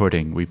started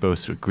recording, we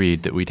both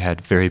agreed that we'd had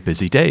very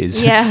busy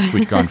days. Yeah.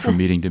 We'd gone from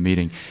meeting to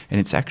meeting. And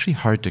it's actually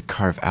hard to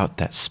carve out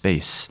that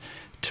space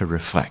to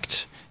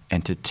reflect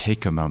and to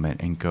take a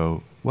moment and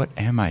go, what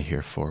am I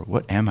here for?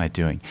 What am I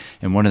doing?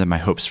 And one of my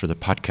hopes for the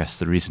podcast,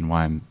 the reason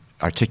why I'm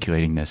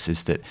articulating this,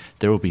 is that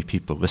there will be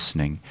people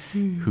listening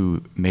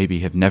who maybe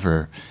have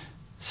never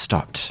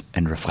stopped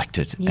and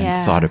reflected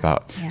and thought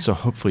about. Yeah. So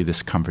hopefully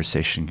this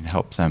conversation can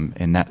help them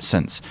in that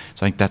sense.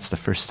 So I think that's the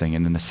first thing.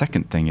 And then the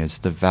second thing is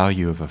the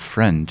value of a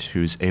friend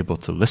who's able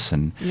to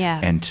listen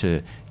and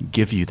to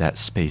give you that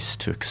space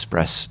to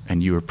express.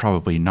 And you were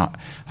probably not,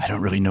 I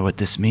don't really know what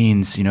this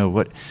means.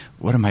 What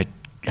am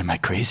I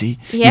crazy?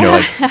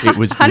 Yeah. It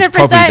was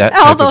probably that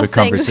type of a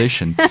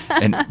conversation.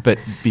 But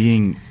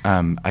being,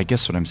 I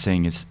guess what I'm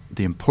saying is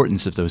the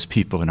importance of those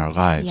people in our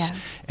lives. Yeah.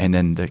 And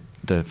then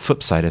the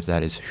flip side of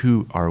that is,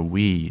 who are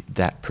we,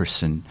 that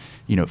person,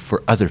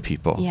 for other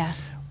people?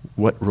 Yes.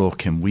 What role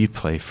can we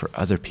play for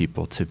other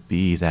people to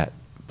be that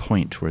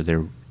point where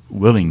they're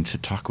willing to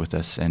talk with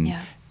us and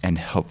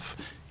help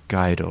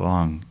guide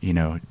along,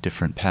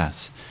 different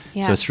paths.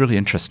 Yeah. So it's really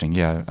interesting.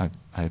 Yeah,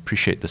 I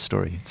appreciate the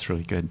story. It's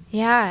really good.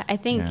 Yeah, I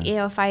think,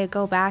 if I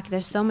go back,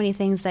 there's so many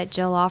things that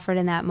Jill offered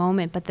in that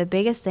moment, but the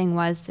biggest thing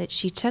was that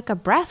she took a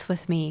breath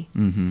with me,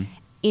 and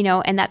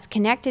that's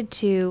connected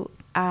to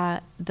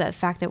the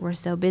fact that we're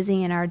so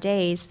busy in our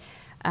days,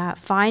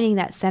 finding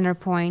that center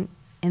point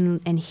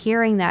and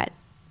hearing that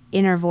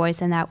inner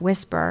voice and that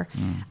whisper.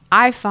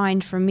 I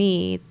find for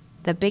me,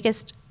 the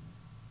biggest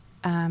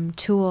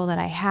tool that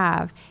I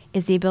have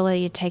is the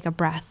ability to take a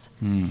breath.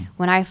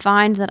 When I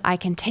find that I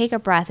can take a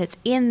breath, it's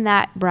in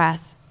that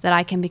breath that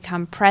I can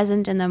become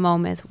present in the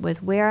moment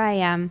with where I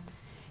am,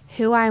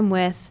 who I'm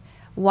with,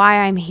 why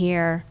I'm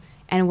here,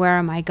 and where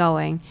am I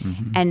going.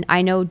 And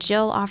I know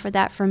Jill offered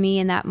that for me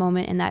in that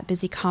moment, in that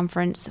busy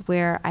conference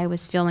where I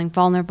was feeling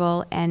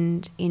vulnerable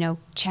and,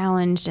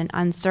 challenged and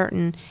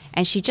uncertain.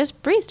 And she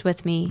just breathed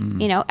with me,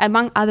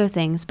 among other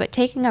things, but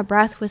taking a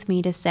breath with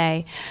me to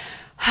say,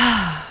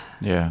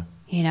 yeah.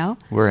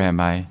 Where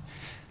am I?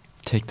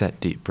 Take that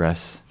deep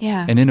breath.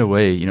 Yeah. And in a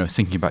way,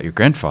 thinking about your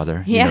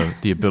grandfather,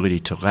 the ability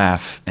to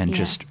laugh and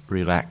just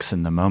relax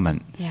in the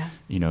moment. Yeah.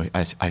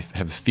 I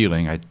have a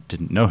feeling, I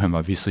didn't know him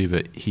obviously,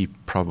 but he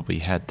probably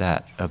had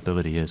that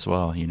ability as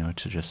well,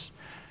 to just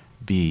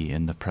be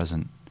in the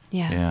present.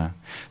 Yeah.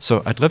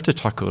 So I'd love to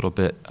talk a little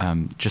bit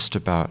just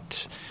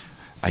about,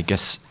 I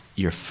guess,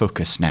 your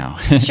focus now.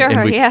 Sure,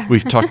 and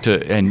we've talked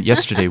and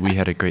yesterday we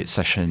had a great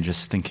session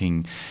just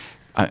thinking,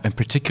 in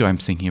particular, I'm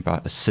thinking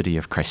about the city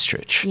of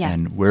Christchurch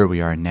and where we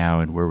are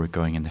now and where we're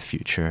going in the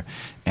future.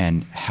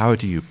 And how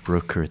do you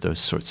broker those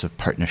sorts of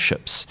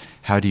partnerships?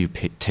 How do you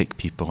take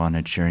people on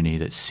a journey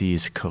that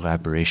sees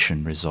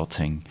collaboration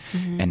resulting?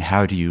 And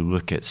how do you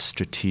look at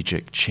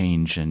strategic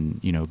change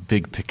and,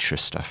 big picture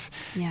stuff?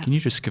 Yeah. Can you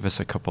just give us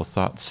a couple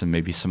thoughts and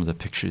maybe some of the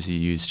pictures you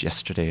used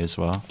yesterday as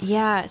well?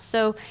 Yeah.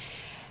 So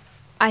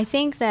I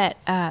think that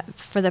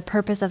for the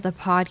purpose of the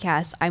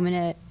podcast, I'm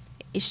going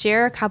to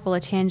share a couple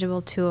of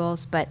tangible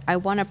tools, but I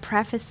want to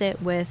preface it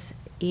with,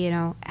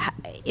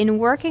 in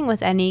working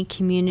with any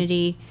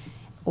community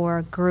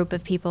or group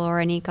of people or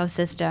an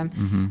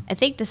ecosystem, I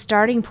think the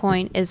starting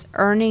point is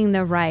earning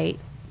the right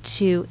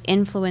to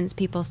influence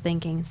people's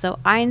thinking. So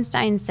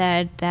Einstein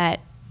said that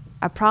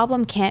a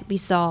problem can't be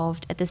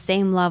solved at the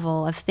same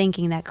level of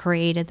thinking that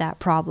created that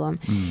problem.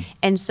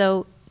 And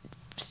so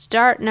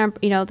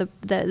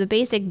the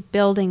basic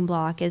building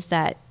block is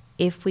that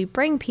if we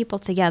bring people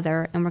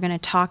together and we're going to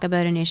talk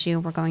about an issue,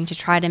 we're going to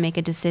try to make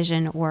a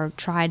decision or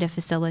try to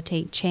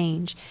facilitate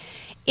change.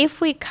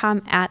 If we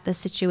come at the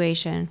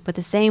situation with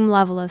the same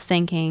level of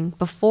thinking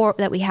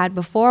that we had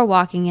before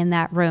walking in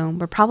that room,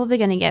 we're probably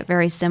going to get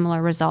very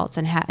similar results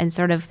and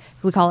sort of,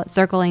 we call it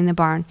circling the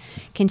barn,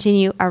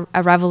 continue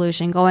a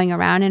revolution going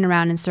around and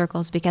around in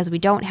circles because we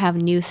don't have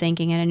new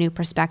thinking and a new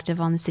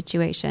perspective on the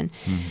situation.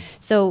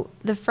 So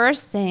the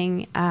first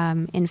thing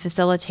in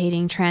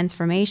facilitating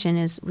transformation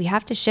is we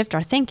have to shift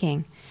our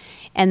thinking.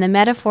 And the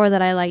metaphor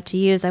that I like to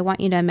use, I want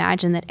you to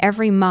imagine that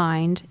every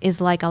mind is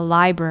like a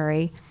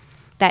library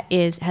that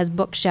has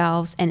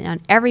bookshelves, and on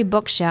every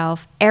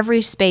bookshelf,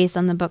 every space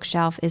on the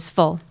bookshelf is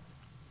full.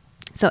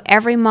 So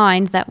every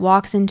mind that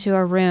walks into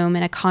a room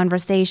in a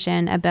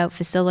conversation about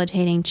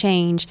facilitating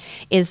change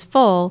is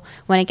full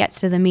when it gets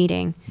to the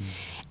meeting.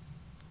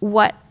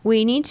 What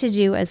we need to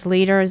do as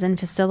leaders and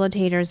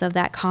facilitators of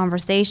that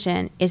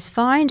conversation is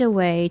find a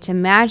way to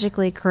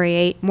magically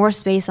create more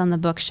space on the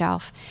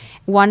bookshelf.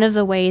 One of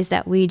the ways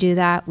that we do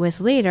that with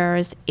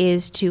leaders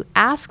is to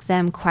ask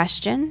them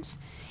questions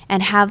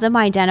and have them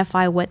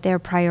identify what their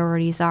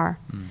priorities are.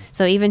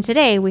 So even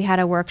today, we had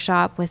a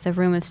workshop with a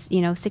room of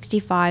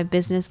 65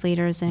 business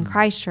leaders in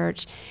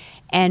Christchurch,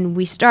 And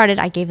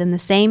I gave them the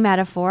same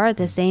metaphor,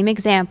 the same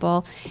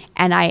example,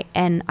 and I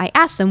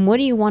asked them, what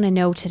do you want to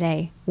know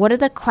today? What are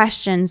the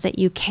questions that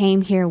you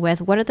came here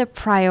with? What are the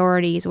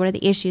priorities? What are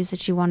the issues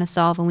that you want to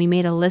solve? And we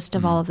made a list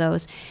of all of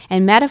those.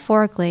 And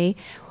metaphorically,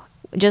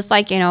 just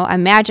like, a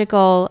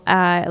magical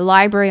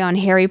library on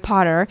Harry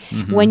Potter,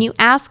 when you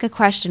ask a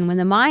question, when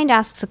the mind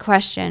asks a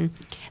question,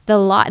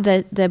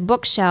 the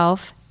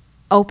bookshelf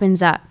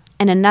opens up,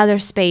 and another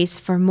space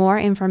for more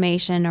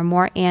information or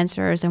more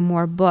answers or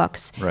more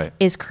books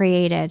is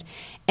created.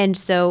 And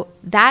so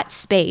that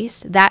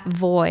space, that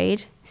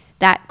void,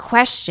 that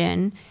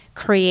question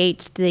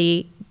creates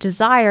the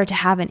desire to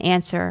have an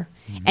answer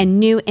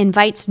and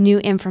invites new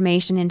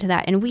information into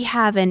that. And we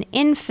have an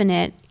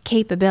infinite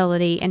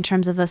capability in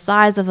terms of the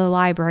size of the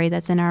library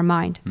that's in our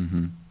mind.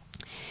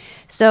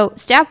 So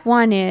step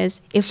one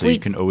is you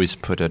can always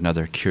put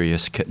another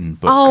Curious Kitten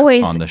book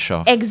on the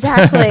shelf.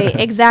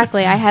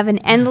 Exactly. I have an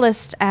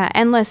endless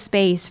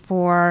space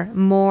for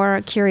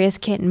more Curious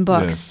Kitten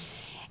books. Yes.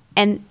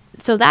 And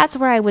so that's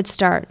where I would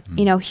start.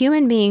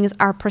 Human beings,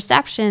 our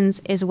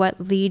perceptions is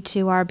what lead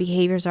to our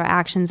behaviors, our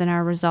actions, and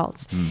our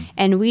results.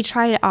 And we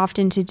try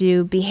often to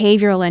do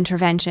behavioral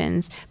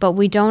interventions, but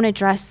we don't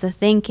address the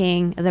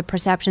thinking, the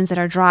perceptions that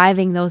are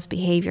driving those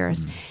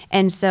behaviors.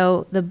 And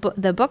so the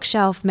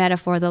bookshelf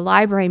metaphor, the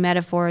library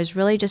metaphor, is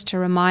really just to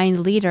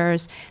remind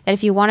leaders that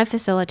if you want to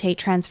facilitate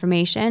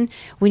transformation,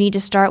 we need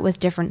to start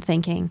with different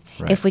thinking.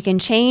 Right. If we can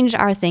change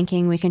our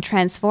thinking, we can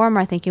transform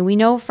our thinking. We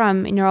know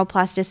from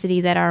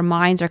neuroplasticity that our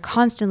minds are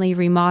constantly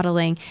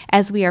remodeling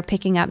as we are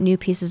picking up new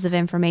pieces of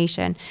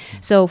information.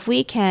 So if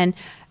we can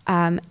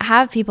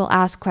have people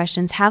ask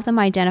questions, have them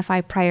identify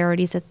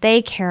priorities that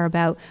they care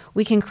about,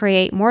 we can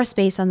create more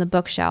space on the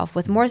bookshelf.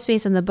 With more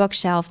space on the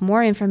bookshelf,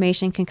 more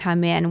information can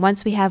come in.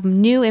 Once we have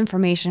new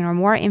information or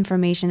more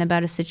information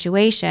about a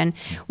situation,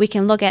 we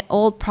can look at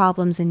old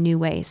problems in new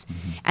ways.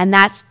 And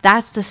that's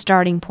the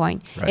starting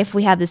point. Right. If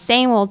we have the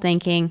same old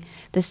thinking,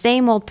 the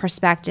same old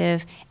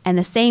perspective, and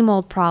the same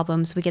old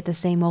problems, we get the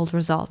same old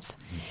results.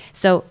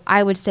 So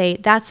I would say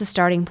that's the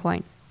starting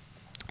point.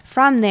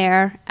 From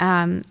there,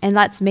 and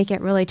let's make it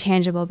really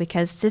tangible,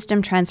 because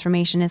system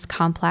transformation is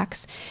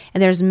complex,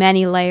 and there's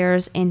many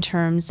layers in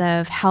terms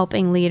of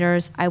helping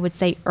leaders, I would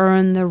say,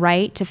 earn the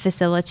right to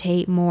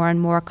facilitate more and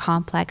more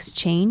complex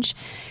change,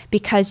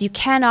 because you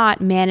cannot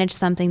manage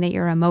something that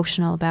you're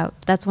emotional about.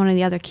 That's one of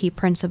the other key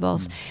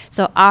principles.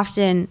 So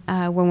often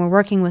when we're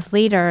working with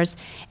leaders,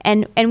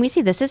 and we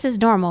see this is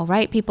normal,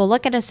 right? People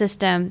look at a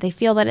system, they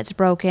feel that it's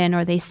broken,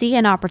 or they see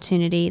an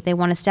opportunity, they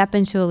want to step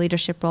into a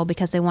leadership role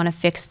because they want to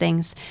fix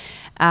things.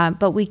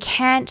 But we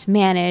can't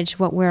manage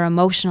what we're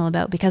emotional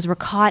about because we're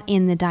caught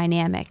in the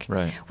dynamic.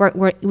 Right.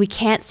 We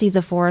can't see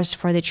the forest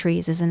for the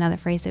trees is another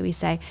phrase that we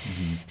say.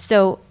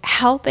 So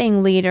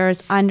helping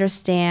leaders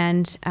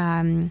understand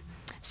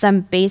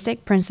some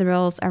basic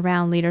principles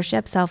around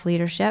leadership,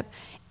 self-leadership,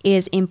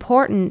 is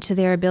important to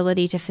their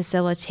ability to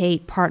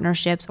facilitate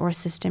partnerships or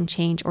system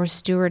change or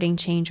stewarding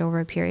change over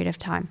a period of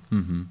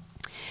time.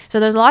 So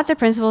there's lots of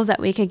principles that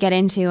we could get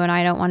into, and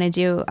I don't want to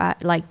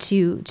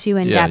do too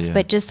in depth,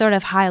 but just sort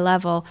of high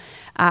level,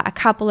 a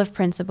couple of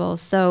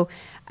principles. So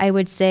I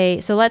would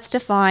say, so let's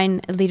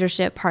define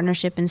leadership,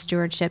 partnership, and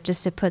stewardship,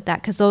 just to put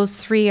that, because those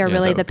three are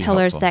really the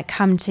pillars that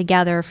come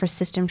together for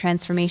system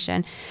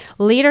transformation.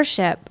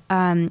 Leadership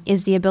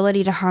is the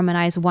ability to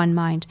harmonize one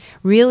mind.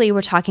 Really,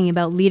 we're talking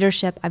about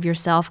leadership of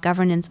yourself,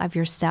 governance of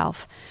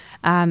yourself.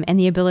 And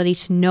the ability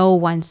to know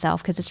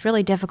oneself, because it's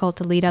really difficult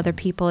to lead other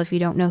people if you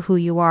don't know who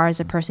you are as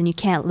a person. You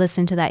can't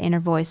listen to that inner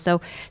voice.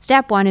 So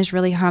step one is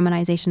really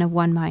harmonization of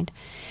one mind.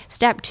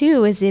 Step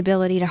two is the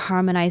ability to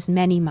harmonize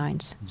many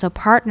minds. So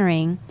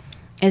partnering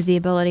is the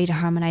ability to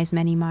harmonize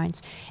many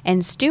minds.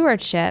 And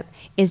stewardship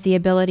is the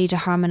ability to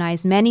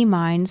harmonize many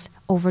minds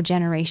over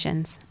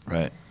generations.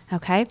 Right.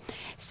 Okay?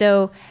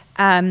 So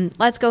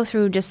let's go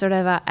through just sort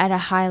of at a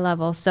high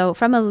level. So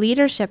from a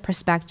leadership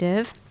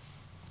perspective,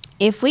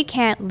 if we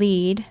can't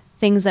lead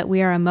things that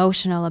we are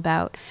emotional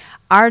about,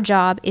 our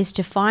job is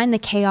to find the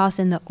chaos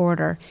in the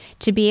order,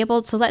 to be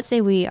able to, let's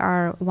say we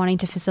are wanting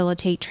to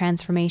facilitate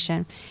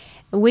transformation.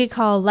 We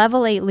call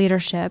level 8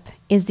 leadership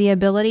is the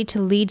ability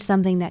to lead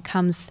something that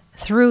comes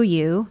through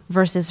you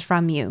versus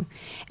from you.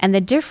 And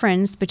the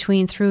difference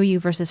between through you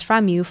versus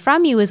from you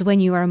is when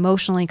you are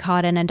emotionally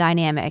caught in a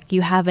dynamic.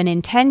 You have an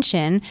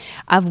intention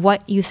of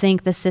what you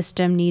think the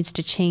system needs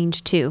to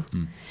change to.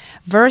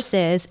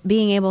 Versus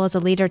being able as a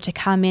leader to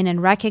come in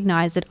and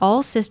recognize that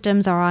all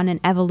systems are on an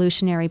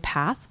evolutionary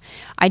path,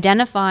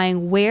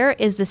 identifying where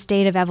is the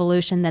state of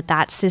evolution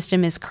that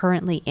system is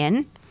currently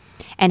in,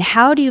 and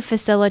how do you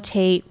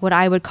facilitate what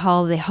I would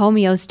call the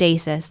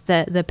homeostasis,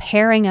 the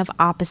pairing of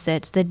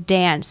opposites, the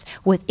dance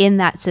within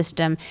that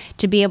system,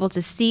 to be able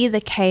to see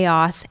the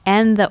chaos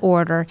and the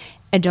order,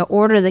 and to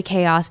order the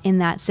chaos in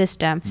that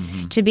system,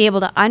 to be able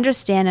to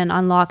understand and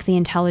unlock the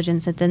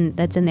intelligence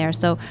that's in there.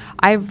 So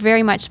I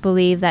very much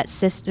believe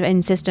that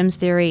in systems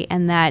theory,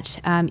 and that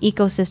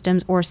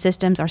ecosystems or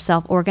systems are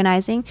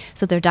self-organizing.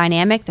 So they're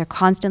dynamic, they're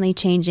constantly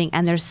changing,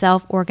 and they're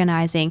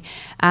self-organizing,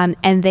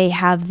 and they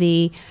have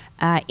the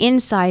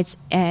insights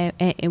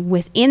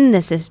within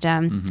the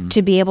system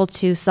to be able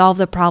to solve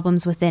the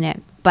problems within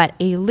it. But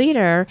a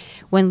leader,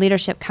 when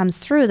leadership comes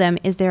through them,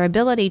 is their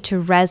ability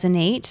to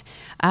resonate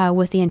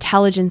with the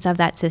intelligence of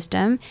that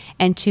system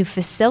and to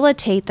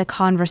facilitate the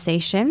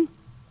conversation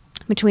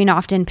between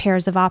often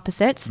pairs of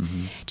opposites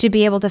to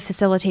be able to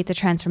facilitate the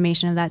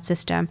transformation of that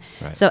system.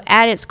 Right. So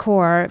at its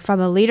core, from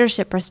a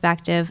leadership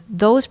perspective,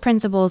 those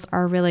principles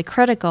are really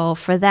critical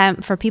for them,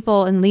 for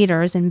people and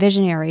leaders and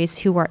visionaries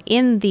who are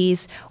in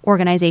these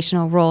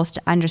organizational roles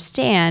to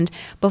understand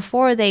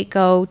before they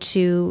go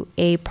to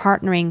a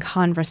partnering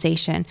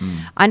conversation.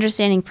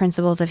 Understanding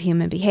principles of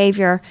human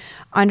behavior,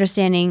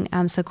 understanding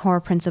some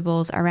core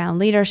principles around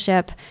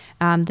leadership,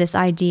 this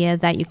idea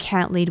that you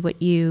can't lead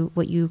what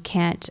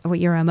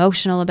you're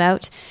emotional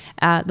about.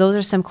 Those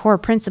are some core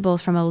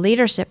principles from a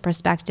leadership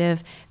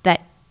perspective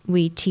that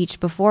we teach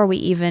before we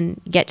even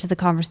get to the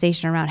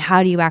conversation around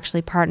how do you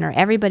actually partner.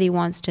 Everybody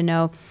wants to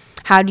know,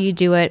 how do you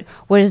do it?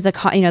 What does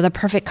the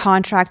perfect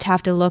contract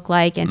have to look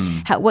like,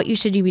 and what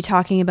should you be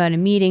talking about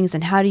in meetings,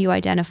 and how do you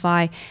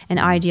identify an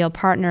ideal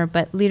partner?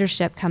 But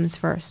leadership comes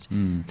first.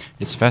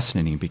 It's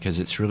fascinating because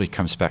it really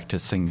comes back to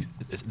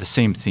the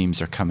same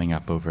themes are coming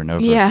up over and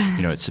over.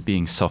 Yeah. It's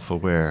being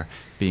self-aware,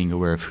 being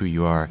aware of who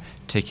you are,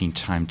 taking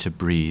time to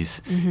breathe.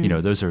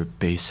 Those are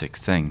basic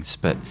things,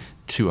 but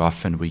too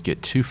often we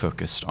get too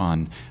focused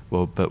on,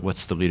 but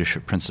what's the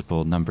leadership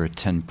principle number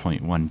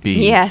 10.1b,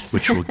 yes.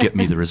 which will get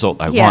me the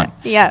result I yeah, want.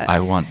 Yeah.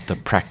 I want the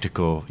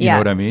practical, you know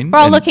what I mean? We're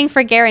all looking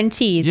for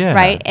guarantees,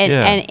 right? And,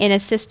 yeah. and in a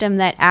system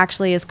that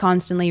actually is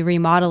constantly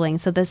remodeling.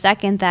 So the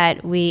second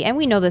that we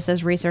know this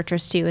as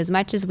researchers too, as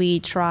much as we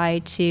try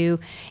to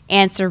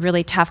answer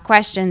really tough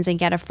questions and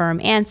get a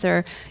firm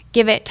answer,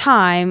 give it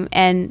time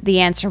and the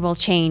answer will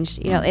change.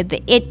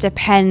 It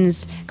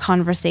depends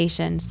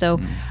conversation. So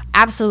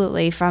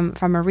absolutely, from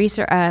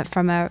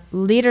a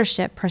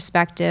leadership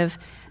perspective,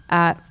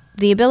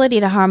 the ability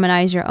to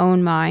harmonize your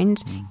own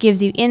mind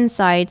gives you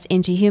insights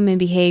into human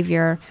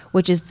behavior,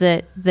 which is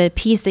the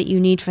piece that you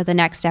need for the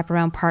next step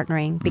around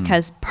partnering.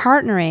 Because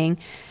partnering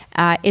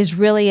is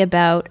really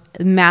about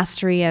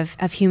mastery of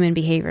human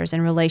behaviors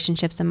and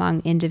relationships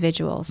among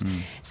individuals.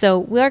 So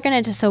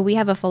we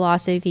have a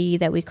philosophy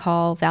that we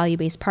call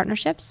value-based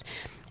partnerships.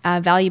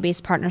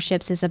 Value-based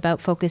partnerships is about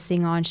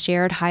focusing on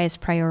shared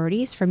highest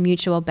priorities for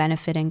mutual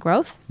benefit and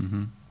growth.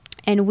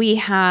 And we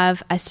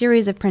have a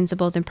series of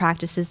principles and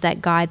practices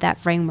that guide that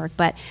framework.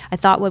 But I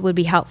thought what would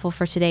be helpful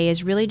for today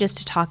is really just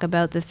to talk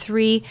about the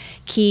 3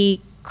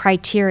 key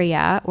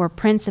criteria or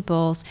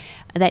principles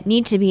that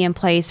need to be in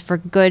place for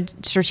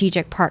good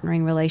strategic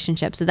partnering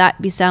relationships. So that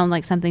sound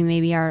like something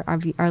maybe our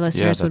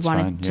listeners would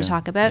want to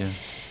talk about. Yeah.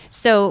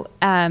 So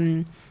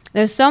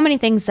there's so many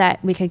things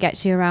that we could get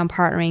to around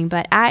partnering,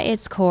 but at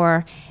its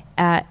core,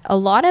 a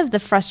lot of the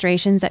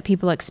frustrations that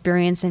people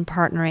experience in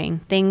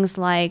partnering, things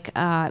like,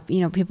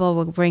 people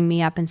will bring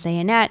me up and say,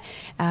 Annette,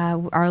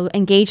 our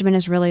engagement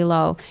is really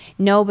low.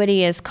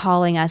 Nobody is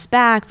calling us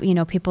back.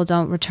 People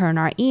don't return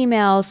our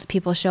emails.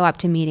 People show up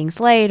to meetings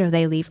late or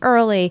they leave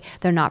early.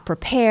 They're not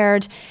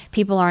prepared.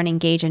 People aren't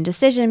engaged in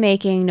decision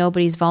making.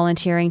 Nobody's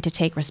volunteering to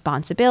take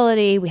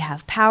responsibility. We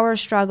have power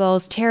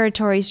struggles,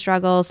 territory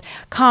struggles,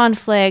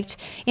 conflict,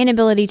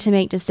 inability to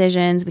make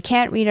decisions. We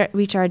can't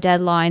reach our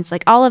deadlines.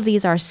 Like all of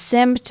these are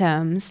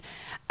symptoms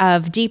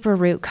of deeper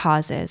root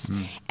causes.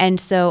 And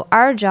so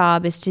our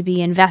job is to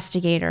be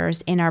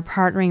investigators in our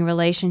partnering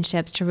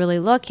relationships to really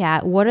look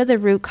at what are the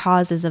root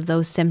causes of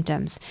those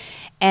symptoms.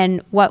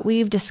 And what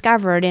we've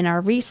discovered in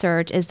our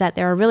research is that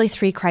there are really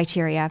 3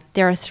 criteria.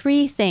 There are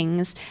 3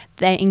 things,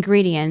 the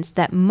ingredients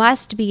that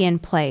must be in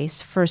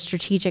place for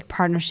strategic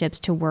partnerships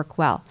to work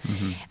well.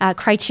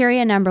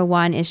 Criteria number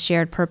 1 is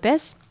shared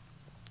purpose.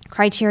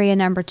 Criteria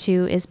number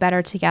 2 is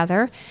better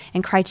together.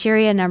 And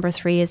criteria number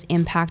 3 is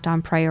impact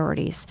on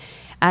priorities.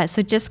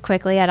 So just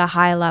quickly at a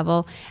high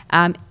level,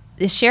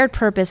 the shared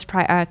purpose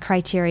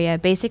criteria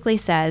basically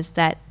says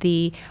that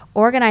the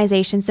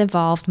organizations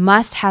involved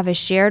must have a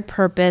shared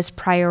purpose,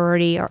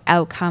 priority, or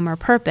outcome or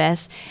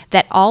purpose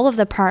that all of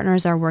the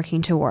partners are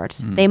working towards.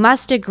 They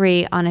must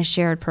agree on a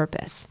shared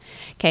purpose.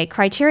 Okay,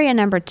 criteria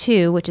number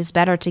 2, which is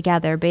better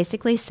together,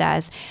 basically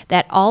says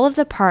that all of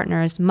the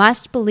partners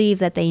must believe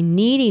that they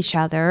need each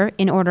other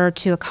in order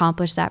to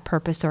accomplish that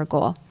purpose or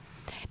goal.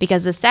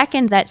 Because the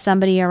second that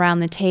somebody around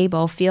the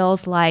table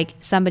feels like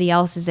somebody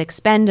else is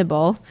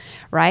expendable,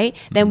 right,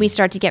 then we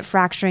start to get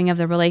fracturing of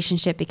the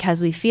relationship because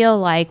we feel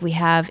like we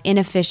have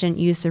inefficient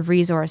use of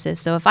resources.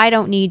 So if I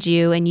don't need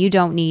you and you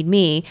don't need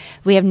me,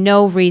 we have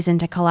no reason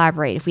to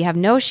collaborate. If we have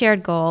no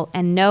shared goal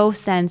and no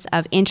sense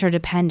of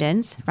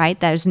interdependence, right,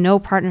 there's no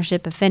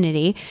partnership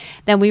affinity,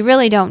 then we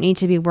really don't need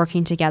to be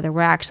working together.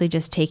 We're actually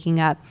just taking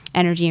up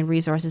energy and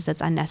resources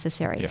that's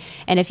unnecessary. Yeah.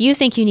 And if you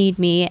think you need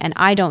me and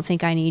I don't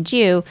think I need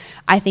you,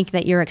 I think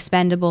that you're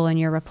expendable and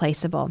you're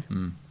replaceable.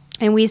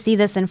 And we see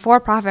this in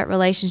for-profit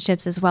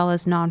relationships as well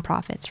as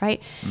nonprofits,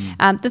 right?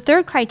 The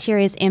third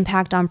criteria is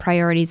impact on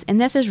priorities. And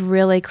this is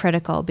really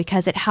critical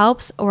because it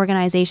helps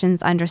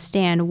organizations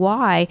understand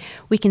why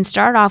we can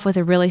start off with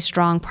a really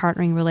strong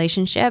partnering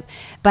relationship,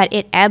 but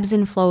it ebbs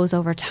and flows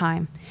over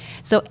time.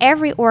 So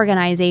every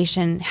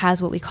organization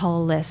has what we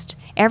call a list.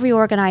 Every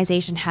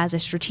organization has a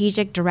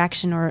strategic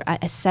direction or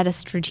a set of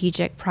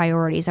strategic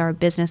priorities or a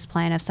business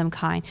plan of some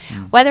kind,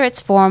 whether it's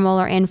formal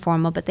or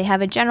informal, but they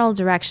have a general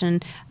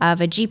direction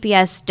of a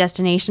GPS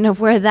destination of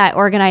where that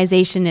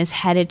organization is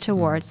headed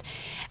towards.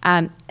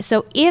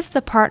 So if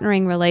the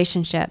partnering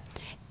relationship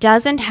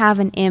doesn't have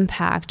an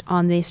impact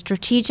on the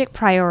strategic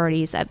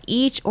priorities of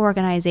each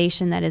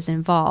organization that is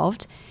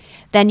involved,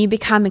 then you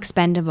become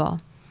expendable.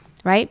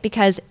 Right?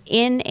 Because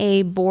in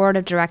a board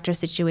of director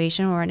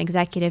situation or an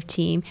executive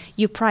team,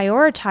 you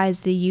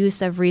prioritize the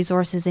use of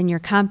resources in your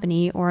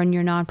company or in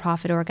your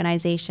nonprofit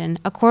organization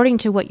according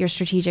to what your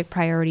strategic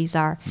priorities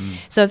are.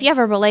 So if you have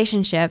a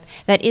relationship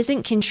that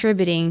isn't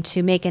contributing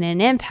to making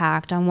an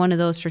impact on one of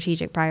those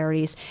strategic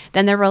priorities,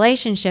 then the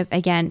relationship,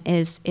 again,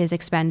 is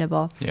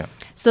expendable. Yeah.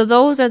 So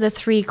those are the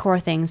three core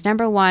things.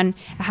 Number one,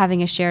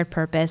 having a shared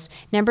purpose.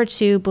 Number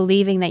two,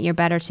 believing that you're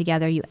better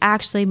together. You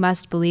actually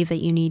must believe that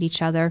you need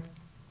each other.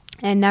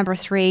 And number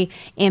three,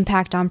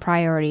 impact on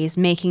priorities,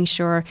 making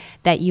sure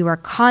that you are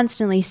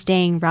constantly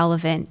staying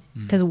relevant.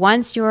 Because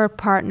once your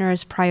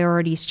partner's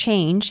priorities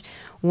change,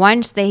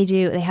 once they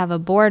have a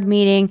board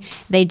meeting,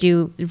 they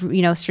do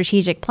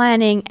strategic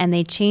planning, and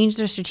they change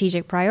their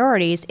strategic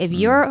priorities. If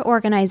your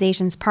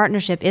organization's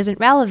partnership isn't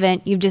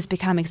relevant, you've just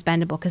become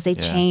expendable because they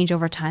change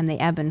over time. They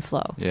ebb and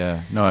flow.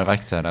 Yeah. No, I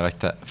like that. I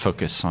like that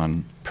focus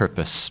on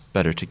purpose,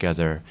 better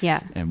together,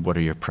 and what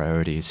are your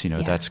priorities.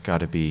 That's got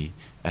to be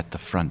at the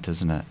front,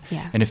 isn't it?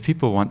 Yeah. And if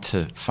people want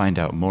to find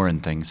out more in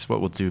things,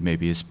 what we'll do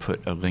maybe is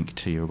put a link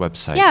to your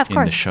website in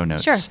the show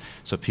notes. Sure.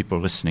 So people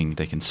listening,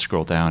 they can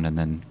scroll down and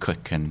then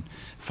click and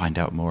find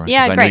out more.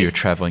 Yeah, Because I great. know you're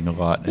traveling a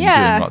lot and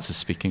doing lots of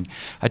speaking.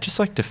 I'd just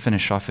like to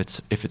finish off,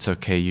 if it's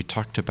okay. You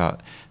talked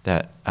about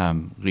that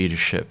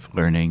leadership,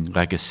 learning,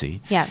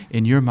 legacy. Yeah.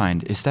 In your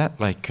mind, is that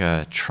like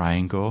a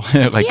triangle?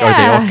 Are they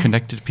all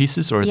connected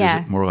pieces, or is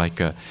it more like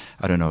a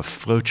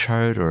flow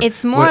chart? Or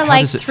it's more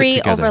like does it fit three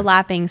together?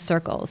 overlapping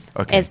circles.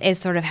 Okay. Is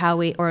sort of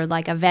how or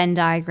like a Venn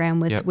diagram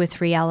with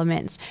three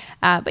elements.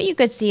 But you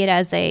could see it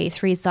as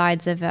three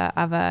sides of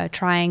a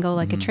triangle,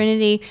 like a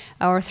trinity,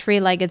 or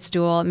three-legged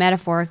stool.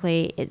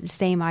 Metaphorically, it's the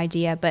same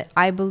idea. But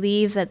I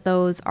believe that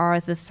those are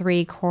the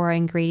three core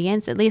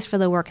ingredients, at least for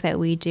the work that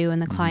we do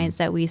and the clients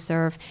that we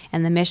serve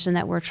and the mission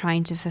that we're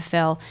trying to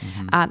fulfill.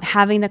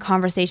 Having the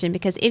conversation,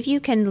 because if you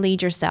can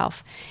lead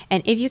yourself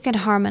and if you can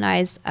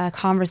harmonize a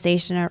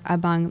conversation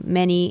among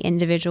many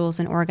individuals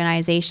and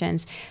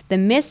organizations, the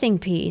missing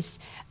piece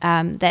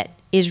that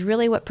is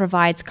really what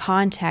provides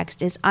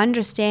context is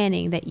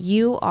understanding that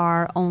you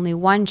are only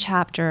one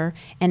chapter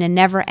in a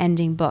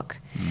never-ending book.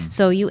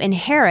 So you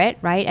inherit,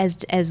 right,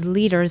 as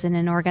leaders in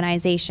an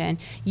organization,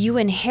 you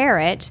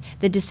inherit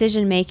the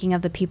decision-making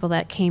of the people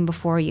that came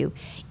before you.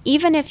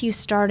 Even if you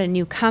start a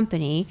new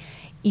company,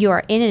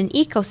 you're in an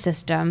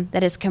ecosystem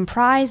that is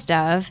comprised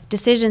of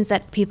decisions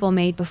that people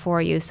made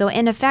before you. So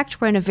in effect,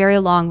 we're in a very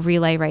long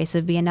relay race. It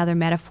would be another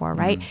metaphor,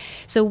 right?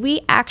 So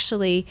we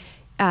actually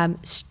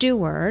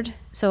steward.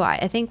 So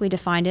I think we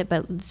defined it,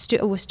 but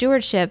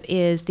stewardship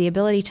is the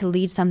ability to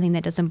lead something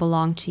that doesn't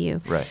belong to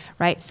you.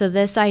 Right. So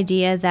this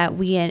idea that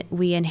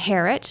we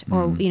inherit,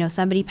 or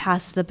somebody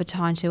passes the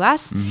baton to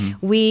us,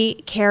 we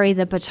carry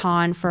the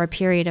baton for a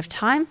period of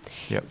time,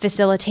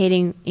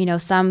 facilitating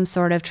some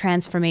sort of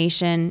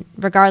transformation,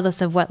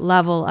 regardless of what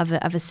level of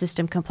a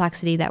system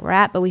complexity that we're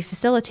at. But we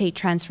facilitate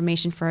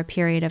transformation for a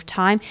period of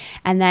time,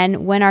 and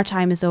then when our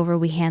time is over,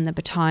 we hand the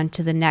baton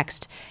to the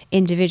next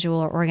individual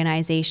or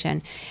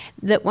organization.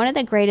 One of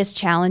the greatest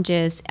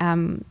challenges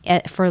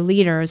for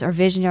leaders or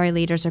visionary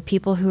leaders or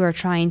people who are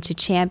trying to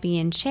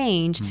champion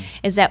change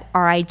is that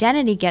our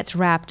identity gets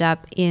wrapped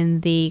up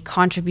in the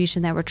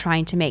contribution that we're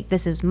trying to make.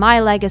 This is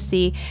my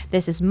legacy,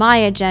 this is my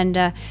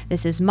agenda,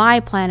 this is my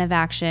plan of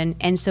action.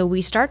 And so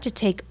we start to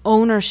take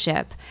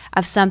ownership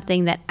of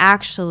something that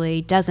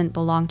actually doesn't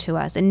belong to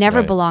us. It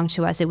never belonged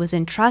to us. It was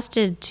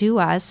entrusted to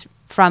us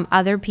from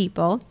other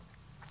people,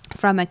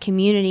 from a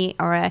community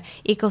or an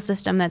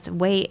ecosystem that's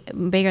way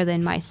bigger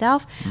than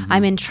myself.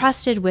 I'm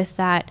entrusted with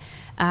that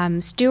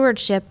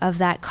stewardship of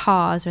that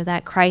cause or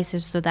that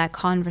crisis or that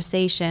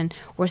conversation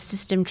or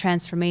system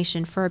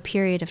transformation for a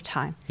period of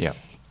time. It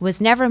was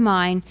never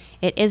mine.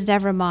 It is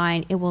never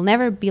mine. It will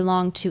never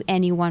belong to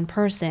any one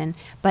person.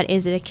 But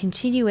is it a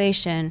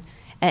continuation,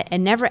 a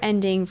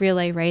never-ending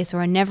relay race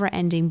or a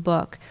never-ending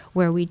book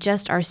where we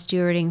just are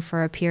stewarding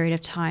for a period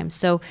of time?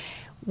 So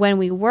when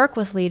we work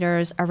with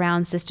leaders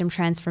around system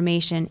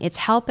transformation, it's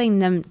helping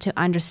them to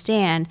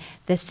understand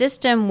the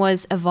system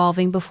was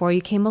evolving before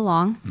you came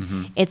along.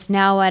 Mm-hmm. It's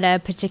now at a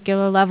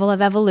particular level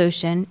of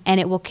evolution, and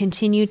it will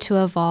continue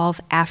to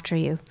evolve after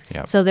you.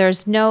 Yep. So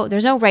there's no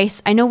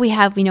race. I know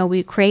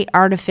we create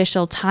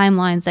artificial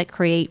timelines that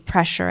create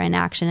pressure and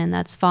action, and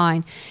that's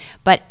fine.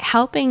 But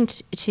helping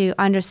to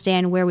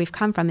understand where we've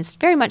come from, it's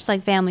very much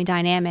like family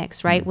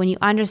dynamics, right? Mm. When you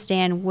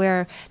understand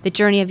where the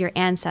journey of your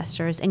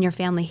ancestors and your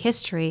family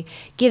history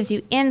gives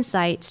you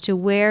insights to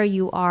where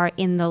you are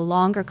in the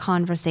longer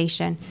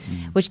conversation,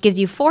 which gives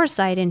you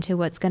foresight into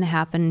what's going to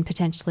happen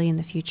potentially in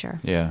the future.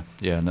 Yeah,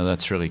 no,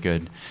 that's really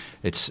good.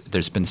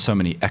 There's been so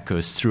many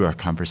echoes through our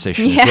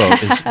conversation as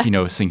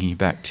well, as, thinking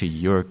back to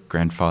your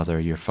grandfather,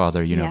 your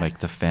father, like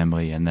the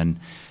family, and then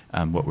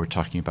what we're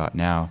talking about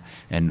now.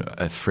 And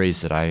a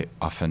phrase that I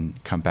often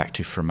come back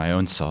to for my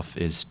own self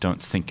is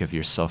don't think of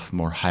yourself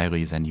more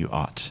highly than you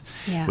ought,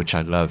 which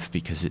I love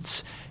because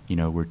it's,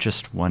 we're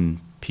just one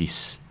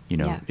piece.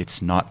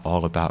 It's not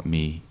all about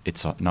me.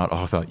 It's not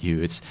all about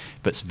you.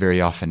 But very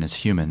often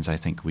as humans, I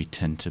think we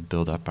tend to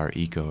build up our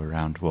ego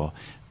around, well,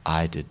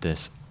 I did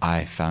this,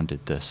 I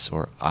founded this,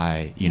 or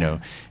I,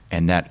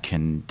 and that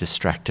can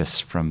distract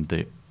us from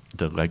the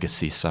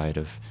legacy side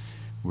of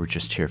we're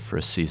just here for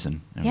a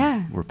season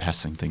and we're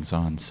passing things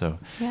on. So,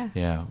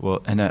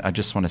 well, and I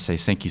just want to say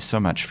thank you so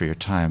much for your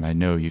time. I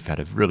know you've had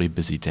a really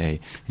busy day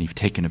and you've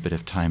taken a bit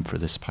of time for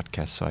this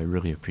podcast, so I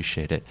really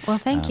appreciate it. Well,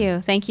 thank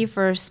you. Thank you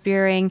for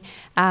spearing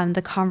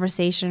the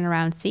conversation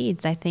around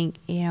seeds. I think,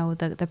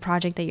 the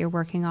project that you're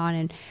working on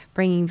and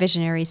bringing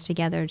visionaries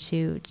together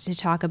to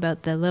talk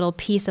about the little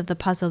piece of the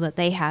puzzle that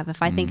they have.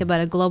 If I think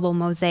about a global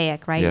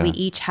mosaic, right? Yeah. We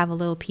each have a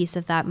little piece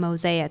of that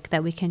mosaic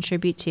that we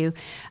contribute to.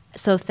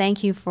 So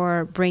thank you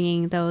for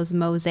bringing those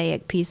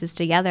mosaic pieces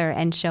together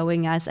and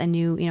showing us a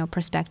new,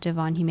 perspective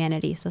on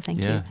humanity. So thank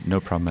you. Yeah,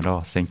 no problem at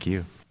all. Thank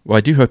you. Well,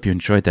 I do hope you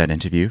enjoyed that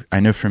interview. I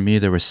know for me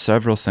there were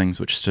several things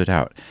which stood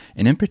out,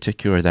 and in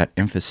particular that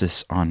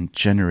emphasis on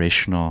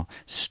generational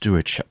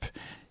stewardship.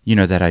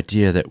 That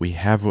idea that we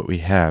have what we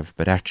have,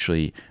 but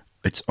actually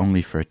it's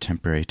only for a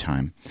temporary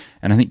time.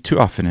 And I think too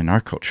often in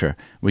our culture,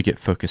 we get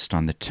focused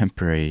on the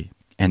temporary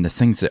and the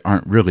things that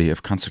aren't really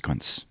of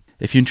consequence.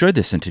 If you enjoyed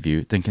this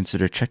interview, then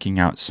consider checking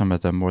out some of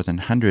the more than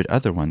 100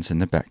 other ones in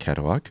the back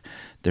catalog.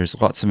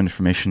 There's lots of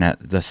information at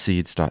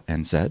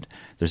theseeds.nz.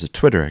 There's a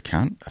Twitter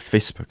account, a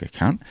Facebook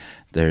account.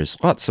 There's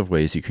lots of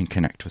ways you can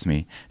connect with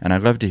me, and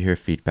I'd love to hear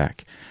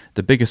feedback.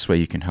 The biggest way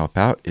you can help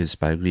out is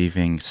by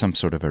leaving some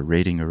sort of a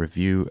rating or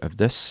review of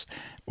this,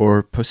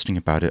 or posting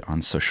about it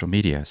on social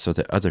media so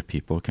that other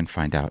people can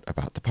find out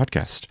about the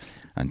podcast.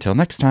 Until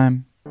next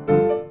time.